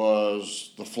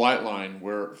 was the flight line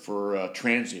for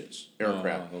transients,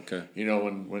 aircraft. Oh, okay.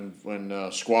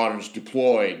 When squadrons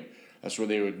deployed, that's where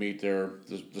they would meet the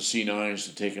C-9s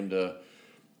to take them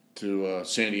to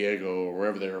San Diego or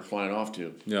wherever they were flying off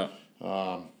to. Yeah.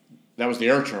 That was the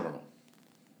air terminal.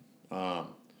 Now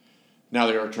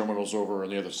the air terminal's over on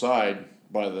the other side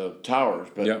by the towers,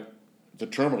 but the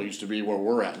terminal used to be where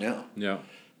we're at now. Yeah.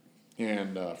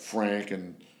 And Frank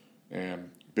and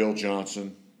Bill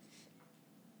Johnson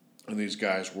and these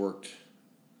guys worked.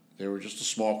 They were just a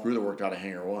small crew that worked out of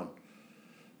Hangar 1.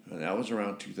 And that was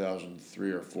around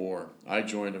 2003 or 4. I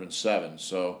joined them in 7.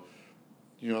 So,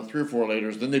 3 or 4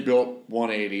 later. Then they built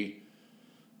 180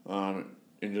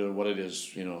 into what it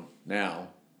is, now.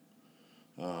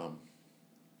 And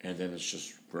then it's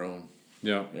just grown.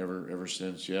 Yeah. Ever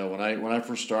since. Yeah. When I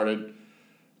first started,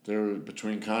 there were,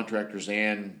 between contractors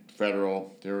and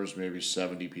federal, there was maybe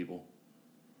 70 people.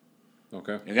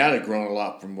 Okay. And that had grown a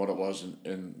lot from what it was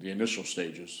in the initial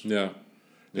stages. Yeah.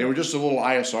 They were just a little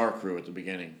ISR crew at the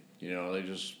beginning. They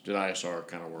just did ISR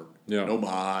kind of work. Yeah. No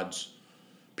mods,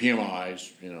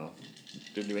 PMIs,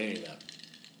 didn't do any of that.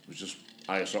 It was just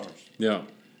ISRs. Yeah.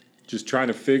 Just trying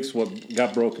to fix what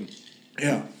got broken.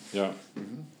 Yeah. Yeah.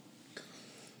 Mm-hmm.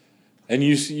 And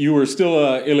you were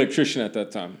still an electrician at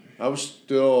that time? I was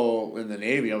still in the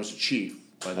Navy. I was a chief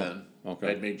by then.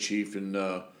 Okay. I'd made chief in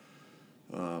VFA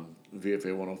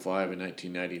 105 in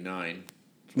 1999.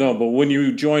 No, but when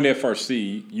you joined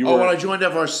FRC, you were... when I joined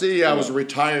FRC, I was a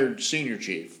retired senior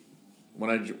chief. When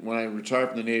I retired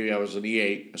from the Navy, I was an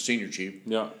E8, a senior chief.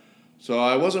 Yeah. So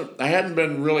I hadn't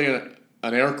been really an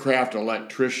aircraft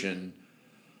electrician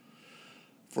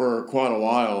for quite a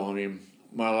while. I mean,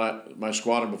 my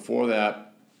squadron before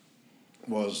that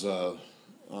was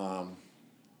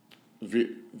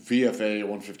VFA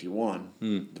 151,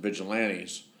 the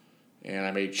Vigilantes, and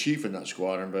I made chief in that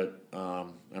squadron, but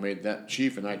I made that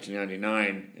chief in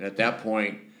 1999, and at that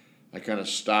point, I kind of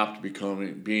stopped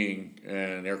being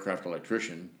an aircraft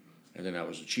electrician, and then I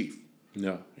was a chief.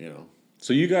 Yeah.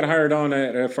 So you got hired on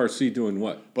at FRC doing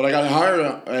what? But I got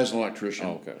hired as an electrician.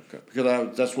 Oh, okay.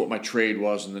 Because that's what my trade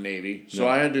was in the Navy. So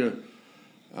I had to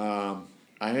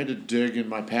dig in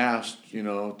my past,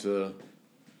 to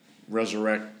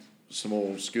resurrect some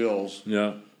old skills.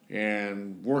 Yeah.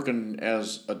 And working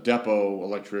as a depot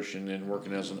electrician and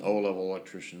working as an O-level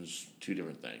electrician is two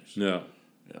different things. Yeah.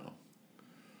 You know.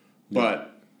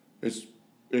 But it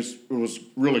was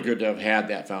really good to have had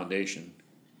that foundation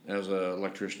as an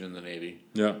electrician in the Navy.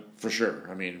 Yeah. For sure.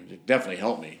 I mean, it definitely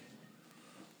helped me.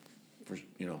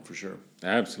 For sure.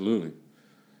 Absolutely.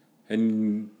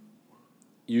 And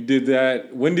you did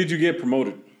that. When did you get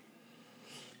promoted?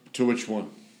 To which one?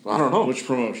 I don't know. Which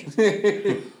promotion?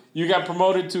 You got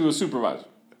promoted to a supervisor.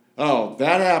 Oh,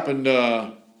 that happened.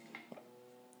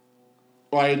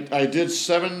 I did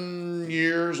 7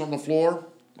 years on the floor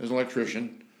as an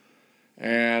electrician,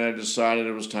 and I decided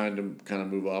it was time to kind of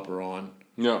move up or on.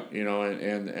 Yeah. You know,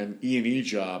 and E&E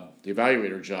job, the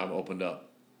evaluator job, opened up.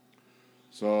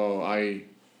 So and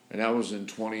that was in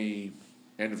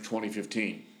end of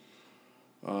 2015.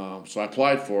 So I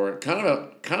applied for it, kind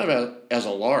of as a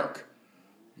lark.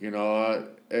 You know,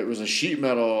 it was a sheet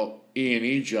metal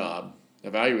E&E job,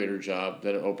 evaluator job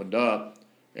that opened up,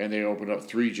 and they opened up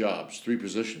 3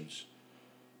 positions.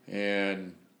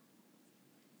 And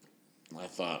I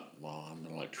thought, well, I'm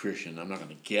an electrician, I'm not going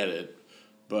to get it.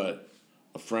 But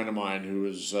a friend of mine who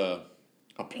was a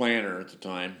planner at the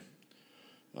time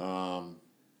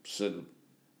said,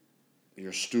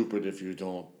 "You're stupid if you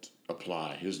don't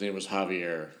apply." His name was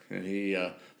Javier, and he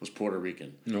was Puerto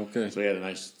Rican. Okay. So he had a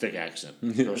nice thick accent.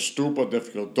 "You're stupid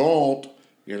if you don't,"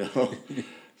 you know.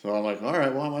 So I'm like, all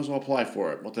right, well, I might as well apply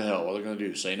for it. What the hell? What are they going to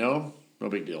do? Say no? No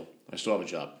big deal. I still have a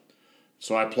job.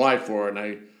 So I applied for it,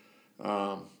 and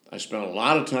I spent a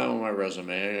lot of time on my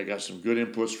resume. I got some good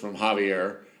inputs from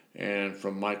Javier and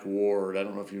from Mike Ward. I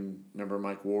don't know if you remember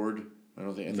Mike Ward.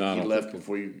 I think he left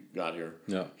before you got here.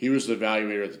 Yeah. He was the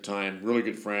evaluator at the time. Really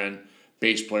good friend.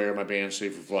 Bass player in my band,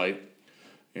 Safe for Flight.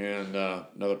 And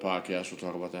another podcast, we'll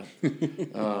talk about that.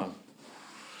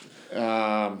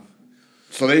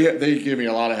 So they gave me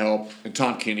a lot of help, and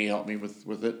Tom Kinney helped me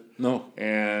with it. No.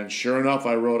 And sure enough,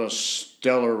 I wrote a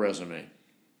stellar resume,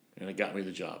 and it got me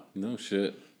the job. No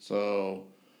shit. So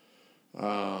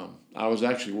I was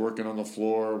actually working on the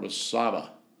floor with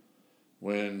Saba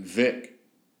when Vic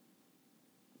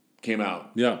came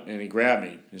out. Yeah. And he grabbed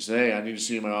me. He said, "Hey, I need to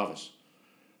see you in my office."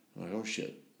 I'm like, "Oh,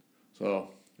 shit."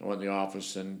 So I went in the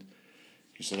office, and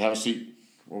he said, "Have a seat.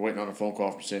 We're waiting on a phone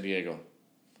call from San Diego."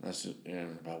 And I said,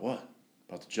 "And about what?"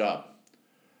 "About the job."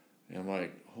 And I'm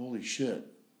like, "Holy shit.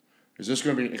 Is this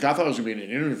going to be..." I thought it was going to be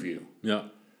an interview. Yeah.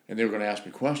 And they were going to ask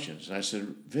me questions. And I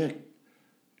said, "Vic,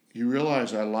 you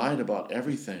realize I lied about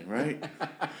everything, right?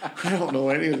 I don't know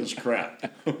any of this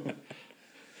crap."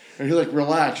 And he's like,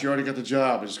 "Relax, you already got the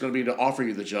job. It's going to be to offer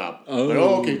you the job." Oh. I'm like,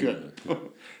 "Oh, okay, good."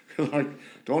 Like,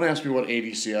 "Don't ask me what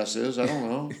ADCS is. I don't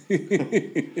know.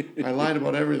 I lied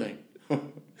about everything."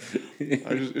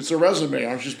 It's a resume.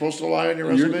 Aren't you supposed to lie on your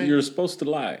resume? You're supposed to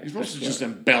lie. You're supposed to just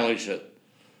embellish it.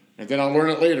 And then I'll learn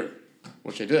it later,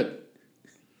 which I did,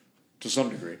 to some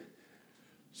degree.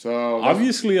 So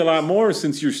obviously a lot more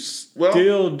since you're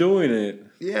still doing it.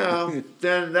 Yeah.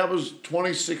 Then that was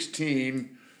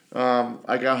 2016.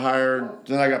 I got hired.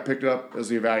 Then I got picked up as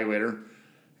the evaluator,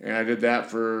 and I did that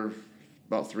for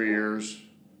about 3 years.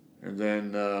 And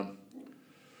then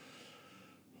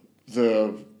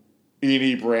the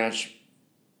E&E branch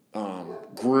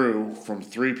grew from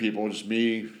 3 people, just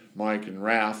me, Mike, and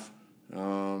Raph.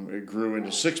 It grew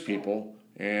into 6 people.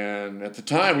 And at the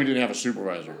time, we didn't have a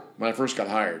supervisor. When I first got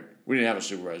hired, we didn't have a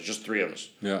supervisor, just 3 of us.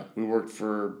 Yeah. We worked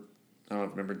for, I don't know if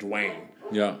you remember Dwayne.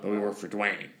 Yeah. But we worked for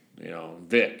Dwayne,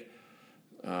 Vic.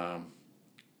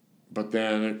 But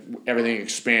then everything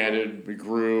expanded, we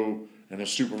grew, and a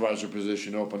supervisor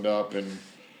position opened up, and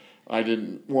I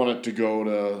didn't want it to go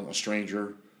to a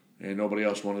stranger, and nobody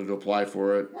else wanted to apply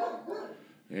for it.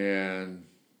 And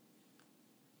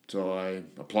so I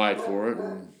applied for it,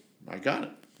 and I got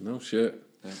it. No shit.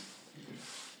 Yeah.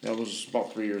 That was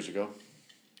about 3 years ago.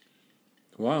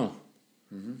 Wow.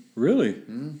 Mm-hmm. Really?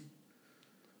 Mm-hmm.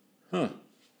 Huh.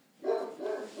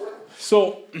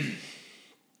 So,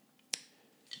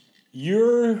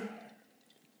 you're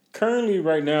currently,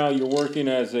 right now, you're working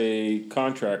as a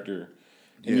contractor,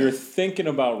 and you're thinking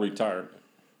about retirement.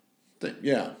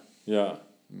 Yeah. Yeah.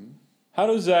 Mm-hmm. How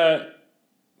does that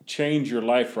change your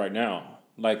life right now?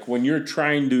 Like, when you're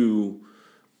trying to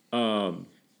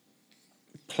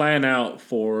plan out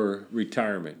for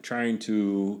retirement, trying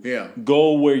to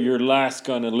go where you're last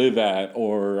going to live at,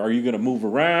 or are you going to move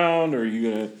around, or are you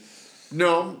going to...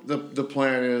 No, the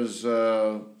plan is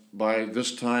by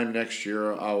this time next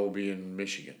year, I will be in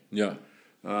Michigan. Yeah.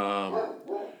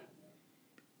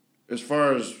 As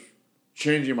far as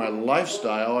changing my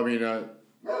lifestyle, I mean, I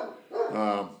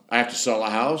have to sell a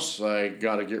house. I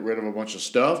got to get rid of a bunch of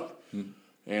stuff.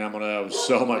 and I'm going to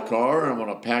sell my car, and I'm going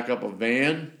to pack up a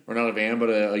van, or not a van, but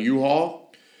a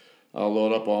U-Haul. I'll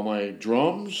load up all my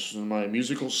drums and my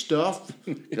musical stuff.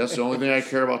 That's the only thing I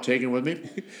care about taking with me.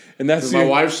 And that's my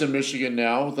wife's in Michigan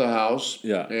now with the house.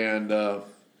 Yeah. And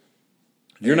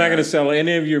you're not going to sell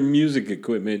any of your music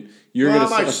equipment.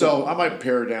 I might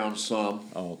pare down some.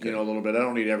 Oh, okay. A little bit. I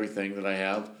don't need everything that I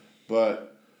have,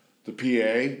 but the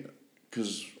PA,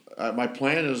 because my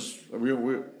plan is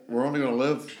we're only going to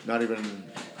live not even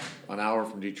an hour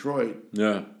from Detroit.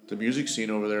 Yeah. The music scene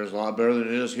over there is a lot better than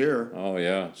it is here. Oh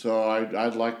yeah. So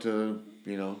I'd like to,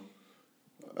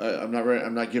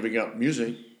 I'm not giving up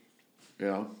music,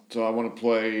 So I want to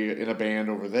play in a band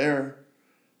over there,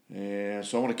 and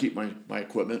so I want to keep my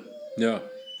equipment. Yeah,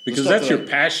 because that's your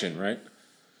passion, right?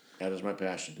 That is my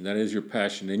passion. That is your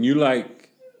passion, and you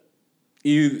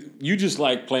just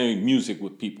like playing music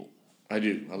with people. I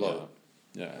do. I love it.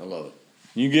 Yeah, I love it.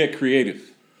 You get creative.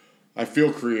 I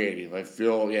feel creative.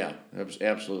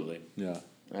 Absolutely. Yeah.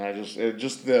 And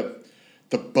just the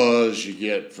buzz you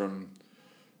get from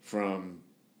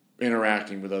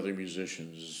interacting with other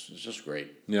musicians is just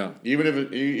great. Yeah.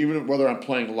 Even whether I'm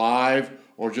playing live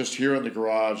or just here in the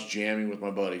garage jamming with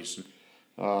my buddies,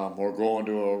 or going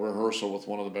to a rehearsal with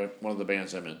one of the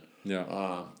bands I'm in.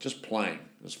 Yeah. Just playing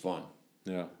is fun.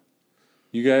 Yeah.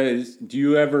 You guys, do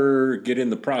you ever get in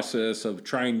the process of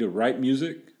trying to write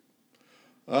music?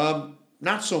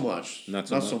 Not so much. Not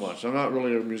so much. I'm not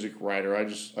really a music writer. I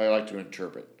like to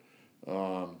interpret.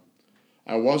 I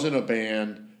was in a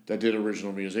band that did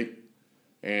original music,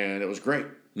 and it was great.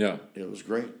 Yeah. It was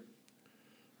great.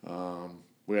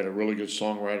 We had a really good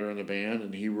songwriter in the band,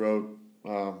 and he wrote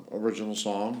original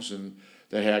songs, and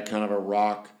they had kind of a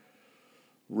rock,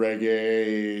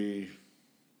 reggae,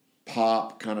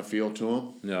 pop kind of feel to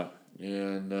them. Yeah.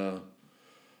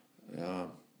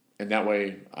 And that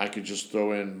way I could just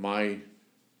throw in my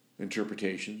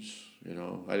interpretations.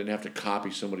 I didn't have to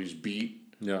copy somebody's beat.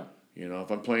 Yeah.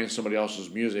 If I'm playing somebody else's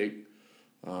music,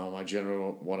 I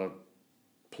generally want to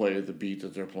play the beat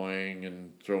that they're playing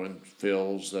and throw in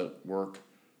fills that work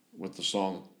with the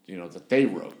song, that they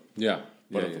wrote. Yeah.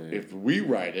 But if we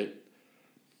write it,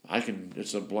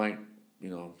 it's a blank,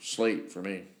 slate for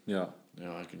me. Yeah.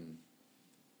 I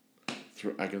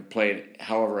can play it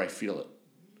however I feel it.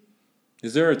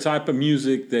 Is there a type of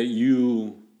music that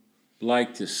you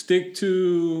like to stick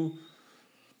to?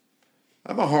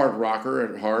 I'm a hard rocker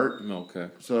at heart. Okay.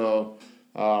 So,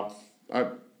 but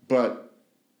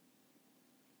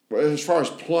as far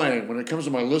as playing, when it comes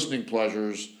to my listening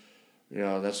pleasures,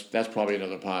 that's probably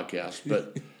another podcast.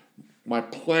 But my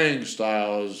playing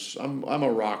style is I'm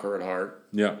a rocker at heart.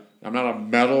 Yeah. I'm not a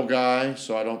metal guy,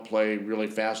 so I don't play really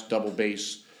fast double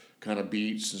bass kind of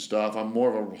beats and stuff. I'm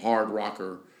more of a hard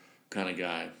rocker kind of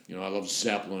guy. I love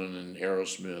Zeppelin and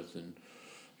Aerosmith and,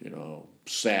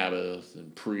 Sabbath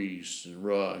and Priest and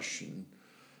Rush and,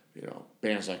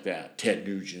 bands like that. Ted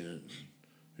Nugent,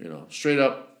 straight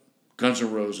up Guns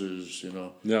N' Roses,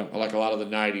 Yeah. I like a lot of the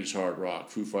 90s hard rock,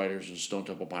 Foo Fighters and Stone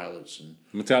Temple Pilots and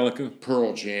Metallica?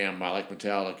 Pearl Jam. I like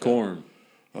Metallica. Korn.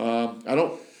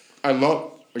 I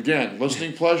love, again,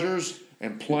 listening pleasures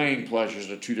and playing pleasures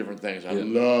are two different things. I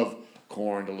love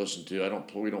Korn to listen to.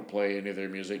 We don't play any of their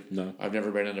music. No. I've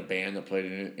never been in a band that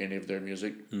played any of their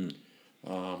music.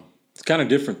 It's kind of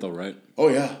different though, right? Oh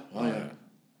yeah.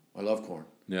 I love Korn.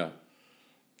 Yeah.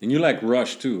 And you like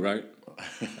Rush too, right?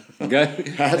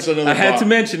 That's another. I had to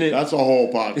mention it. That's a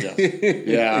whole podcast.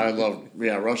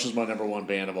 Rush is my number one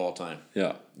band of all time.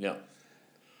 Yeah. Yeah.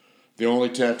 The only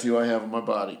tattoo I have on my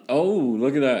body. Oh,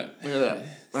 look at that. Look at that.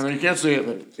 I mean, you can't see it,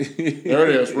 but there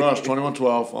it is. Rush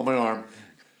 2112 on my arm.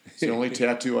 It's the only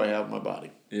tattoo I have on my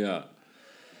body. Yeah.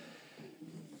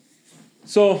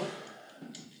 So,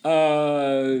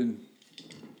 how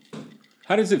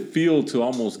does it feel to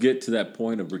almost get to that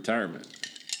point of retirement?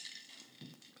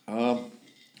 Hasn't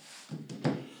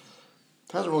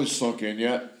really sunk in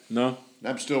yet. No.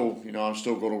 I'm still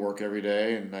go to work every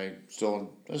day, and I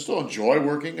still enjoy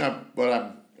working.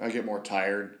 But I get more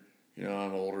tired.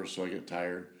 I'm older, so I get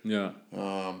tired. Yeah.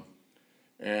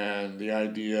 And the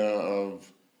idea of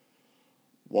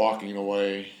walking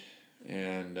away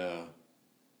and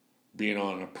being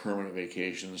on a permanent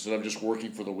vacation instead of just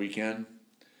working for the weekend,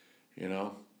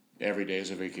 every day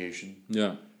is a vacation.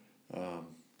 Yeah.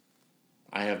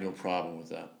 I have no problem with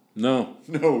that. No.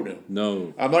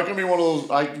 No. I'm not going to be one of those,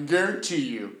 I can guarantee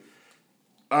you,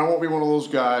 I won't be one of those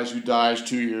guys who dies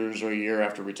 2 years or a year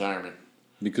after retirement.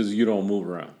 Because you don't move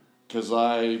around. Because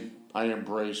I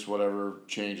embrace whatever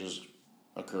changes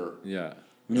occur. Yeah.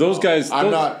 Those guys...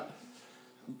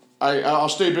 I'll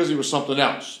stay busy with something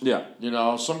else. Yeah.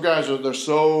 Some guys they're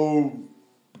so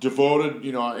devoted,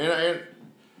 and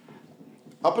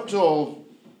up until,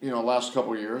 last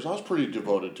couple of years, I was pretty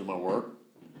devoted to my work.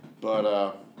 But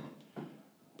I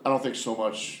don't think so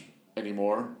much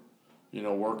anymore.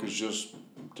 Work is just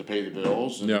to pay the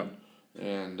bills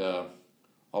and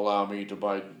allow me to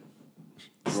buy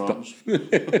drums and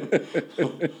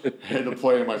to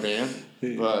play in my band.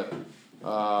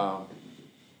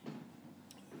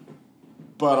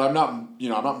 But I'm not, I'm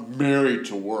not married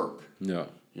to work. Yeah.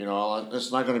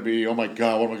 It's not going to be, oh my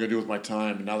God, what am I going to do with my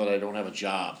time now that I don't have a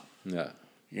job? Yeah.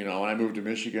 When I moved to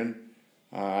Michigan,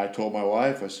 I told my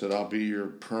wife, I said, I'll be your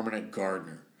permanent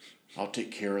gardener. I'll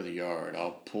take care of the yard.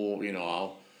 I'll pull,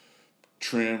 I'll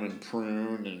trim and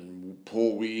prune and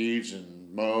pull weeds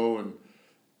and mow and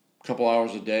a couple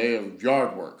hours a day of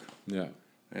yard work. Yeah.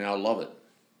 And I love it.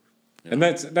 And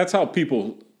that's how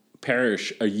people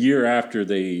perish a year after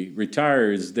they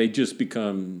retire, is they just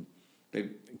become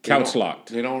couch locked.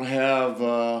 They don't have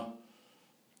a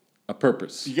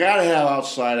purpose. You got to have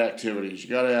outside activities.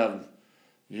 You have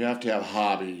to have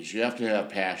hobbies. You have to have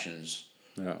passions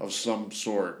of some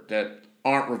sort that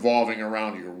aren't revolving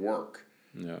around your work.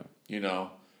 Yeah.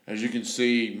 As you can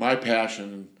see, my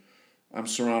passion, I'm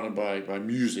surrounded by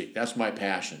music. That's my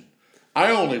passion.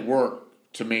 I only work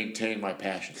to maintain my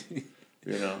passion.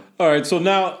 All right, so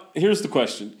now here's the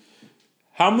question.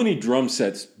 How many drum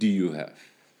sets do you have?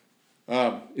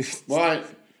 Well,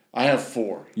 I have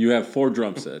 4. You have 4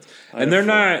 drum sets. And they're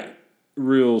not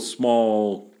real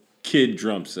small kid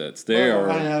drum sets. They are...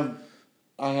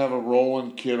 I have a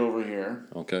Roland kit over here.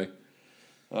 Okay.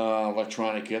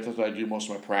 Electronic kit that I do most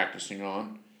of my practicing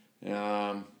on.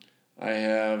 I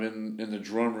have in the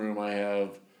drum room, I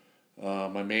have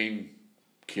my main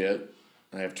kit.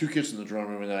 I have 2 kits in the drum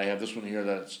room, and then I have this one here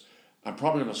I'm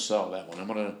probably going to sell that one.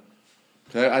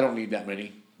 I don't need that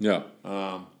many. Yeah.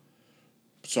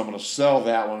 So I'm going to sell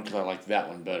that one because I like that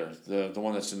one better. The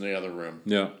one that's in the other room.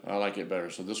 Yeah. I like it better.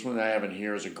 So this one I have in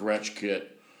here is a Gretsch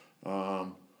kit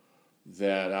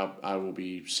that I will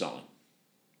be selling.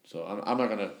 So I'm not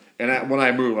going to, and when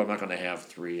I move, I'm not going to have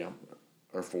 3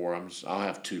 or 4. I'll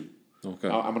have 2. Okay.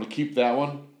 I'm going to keep that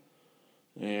one,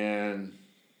 and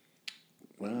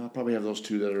I'll probably have those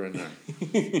 2 that are in there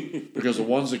because the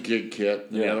one's a gig kit,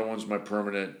 and the other one's my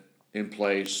permanent in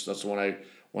place. That's the one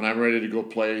when I'm ready to go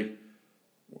play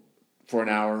for an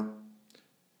hour.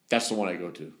 That's the one I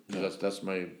go to. Yeah. That's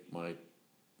my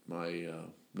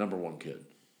number 1 kit.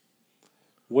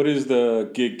 What is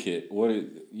the gig kit?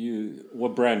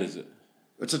 What brand is it?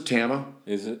 It's a Tama.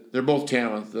 Is it? They're both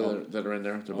Tama that are in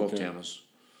there. They're both Tamas.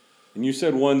 And you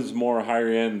said one's more higher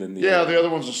end than the other. Yeah, the other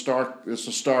one's a Star. It's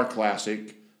a Star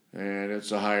Classic, and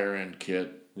it's a higher end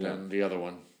kit than the other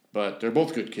one. But they're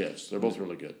both good kits. They're both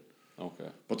really good. Okay.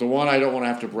 But the one I don't want to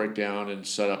have to break down and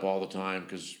set up all the time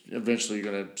because eventually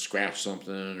you're going to scratch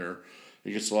something or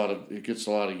it gets a lot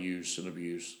of use and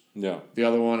abuse. Yeah. The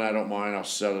other one I don't mind. I'll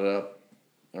set it up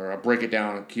or I'll break it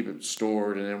down and keep it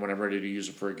stored, and then when I'm ready to use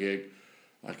it for a gig,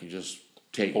 I can just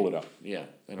pull it up. Yeah,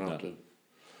 I don't have to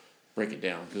break it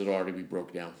down because it'll already be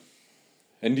broke down.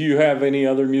 And do you have any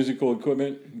other musical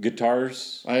equipment?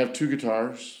 Guitars? I have 2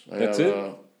 guitars. That's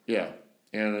it? Yeah,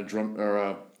 and a drum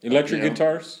or electric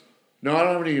guitars? No, I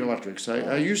don't have any electrics.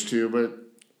 I used to, but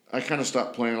I kind of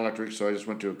stopped playing electric, so I just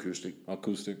went to acoustic.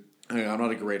 Acoustic. I'm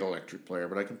not a great electric player,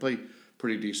 but I can play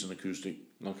pretty decent acoustic.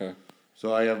 Okay.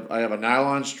 So I have a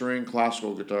nylon string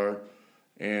classical guitar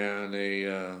and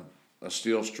a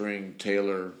steel string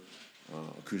Taylor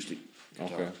acoustic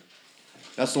guitar. Okay.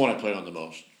 That's the one I play on the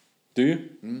most. Do you?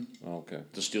 Mm-hmm. Oh, okay.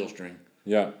 The steel string.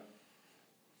 Yeah.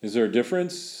 Is there a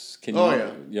difference?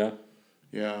 Yeah. Yeah?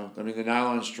 Yeah. I mean, the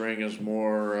nylon string is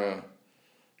more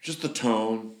just the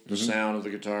tone, the sound of the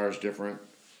guitar is different.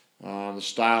 The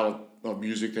style of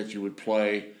music that you would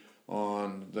play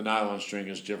on the nylon string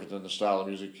is different than the style of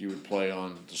music you would play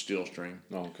on the steel string.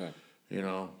 Oh, okay.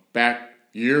 Back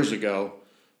years ago,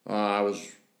 I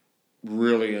was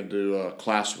really into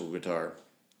classical guitar,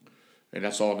 and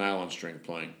that's all nylon string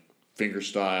playing, finger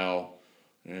style,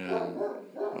 and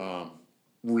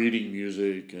reading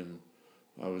music, and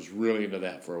I was really into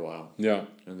that for a while. Yeah.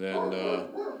 And then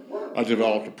I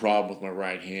developed a problem with my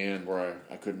right hand where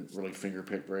I couldn't really finger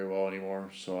pick very well anymore,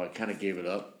 so I kind of gave it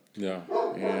up. Yeah.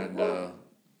 And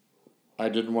I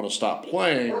didn't want to stop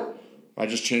playing. I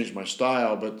just changed my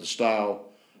style, but the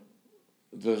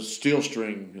steel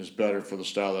string is better for the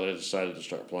style that I decided to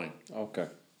start playing. Okay.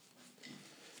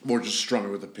 More just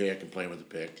strumming with a pick and playing with a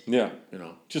pick. Yeah.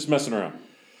 Just messing around.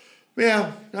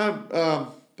 Yeah.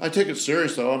 I take it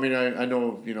serious, though. I mean, I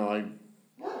know, I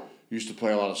used to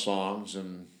play a lot of songs,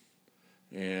 and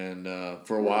And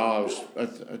for a while, I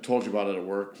told you about it at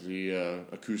work, the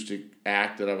acoustic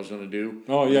act that I was going to do.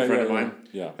 Oh, with yeah, a friend yeah, of mine.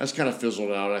 yeah. That's kind of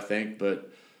fizzled out, I think, but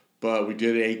we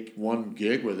did one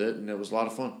gig with it, and it was a lot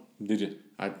of fun. Did you?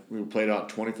 We played out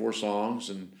 24 songs,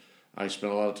 and I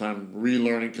spent a lot of time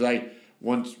relearning, because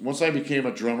once I became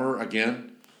a drummer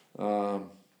again,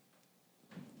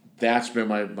 that's been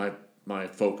my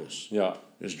focus. Yeah.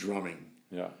 Is drumming.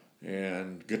 Yeah.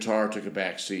 And guitar took a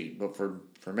back seat, but for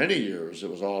many years it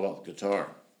was all about guitar.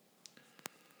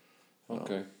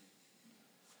 Okay.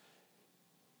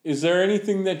 Is there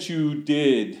anything that you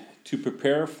did to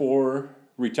prepare for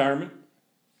retirement?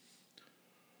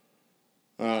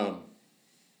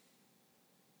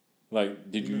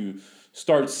 Like, did you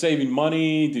start saving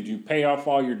money? Did you pay off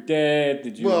all your debt?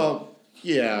 Did you? Well,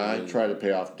 yeah, I tried to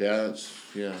pay off debts.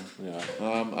 Yeah. Yeah.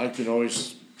 I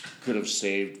could have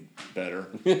saved better,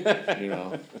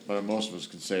 but most of us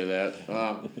can say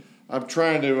that. I'm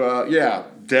trying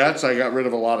to, debts. I got rid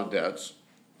of a lot of debts.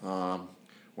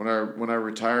 When I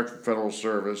retired from federal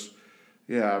service,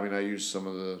 I used some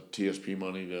of the TSP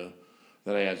money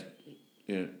that I had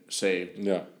saved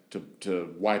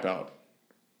to wipe out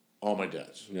all my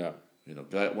debts. Yeah.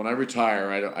 When I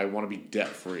retire, I want to be debt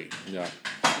free. Yeah.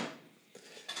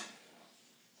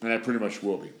 And I pretty much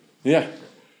will be. Yeah.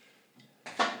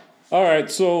 All right,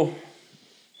 so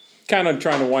kind of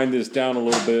trying to wind this down a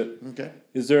little bit. Okay.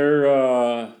 Is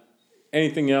there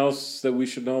anything else that we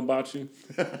should know about you?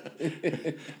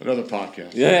 Another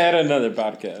podcast. Yeah, another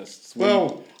podcast.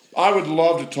 Well, I would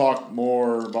love to talk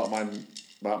more about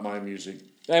my music.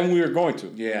 And we are going to.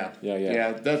 Yeah.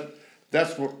 Yeah.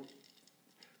 That's what,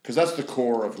 because that's the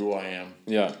core of who I am.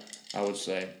 Yeah. I would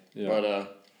say. Yeah. But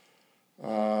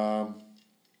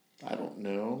I don't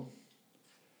know.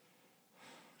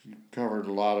 You covered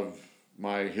a lot of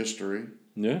my history.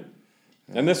 Yeah.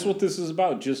 And that's what this is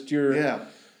about, just your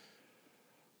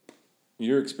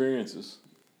experiences.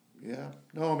 Yeah.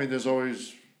 No, there's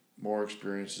always more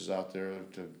experiences out there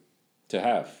To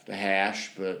have. to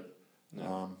hash, but you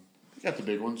got the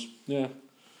big ones. Yeah.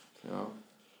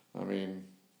 We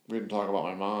didn't talk about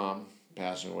my mom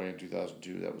passing away in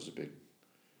 2002. That was a big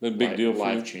deal for you.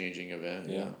 life-changing event.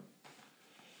 Yeah.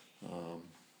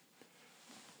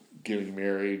 Getting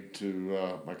married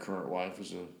to my current wife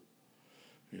was a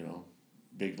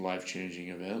big life-changing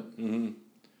event. Mm-hmm.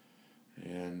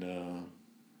 And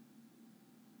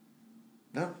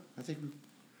no, I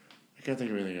can't think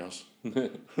of anything else.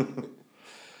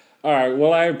 All right.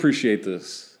 Well, I appreciate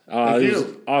this. Thank it was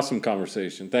you. Awesome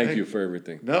conversation. Thank you for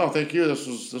everything. No, thank you. This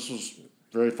was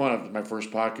very fun. My first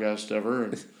podcast ever,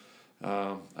 and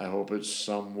I hope it's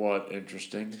somewhat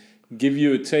interesting. Give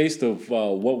you a taste of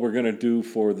what we're going to do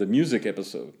for the music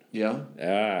episode.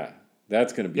 Yeah.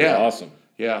 That's going to be awesome.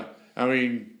 Yeah.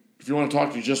 If you want to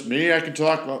talk to just me, I can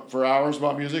talk for hours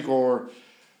about music, or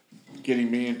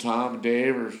getting me and Tom and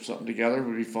Dave or something together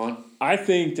would be fun. I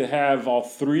think to have all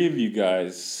three of you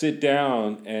guys sit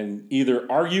down and either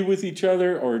argue with each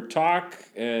other or talk,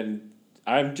 and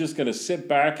I'm just going to sit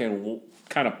back and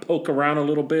kind of poke around a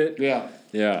little bit. Yeah.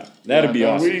 Yeah, that'd be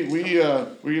awesome. We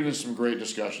get into some great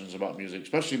discussions about music,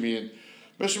 especially me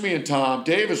and Tom,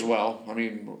 Dave as well.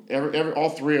 All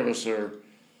three of us are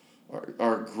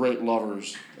great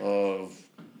lovers of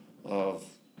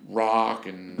rock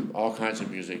and all kinds of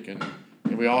music, and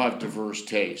we all have diverse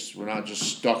tastes. We're not just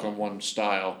stuck on one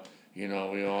style. We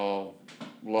all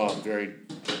love a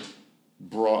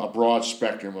broad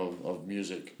spectrum of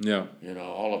music. Yeah.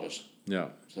 All of us. Yeah.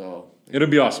 So it'll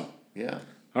be awesome. Yeah.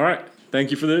 All right. Thank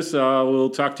you for this. We'll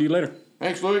talk to you later.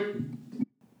 Thanks, Louis.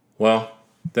 Well,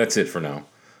 that's it for now.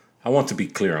 I want to be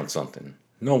clear on something.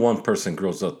 No one person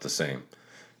grows up the same.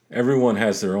 Everyone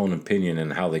has their own opinion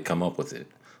and how they come up with it.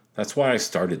 That's why I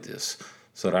started this,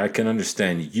 so that I can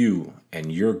understand you and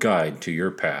your guide to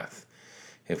your path.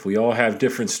 If we all have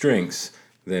different strengths,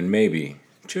 then maybe,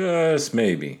 just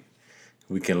maybe,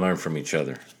 we can learn from each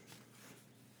other.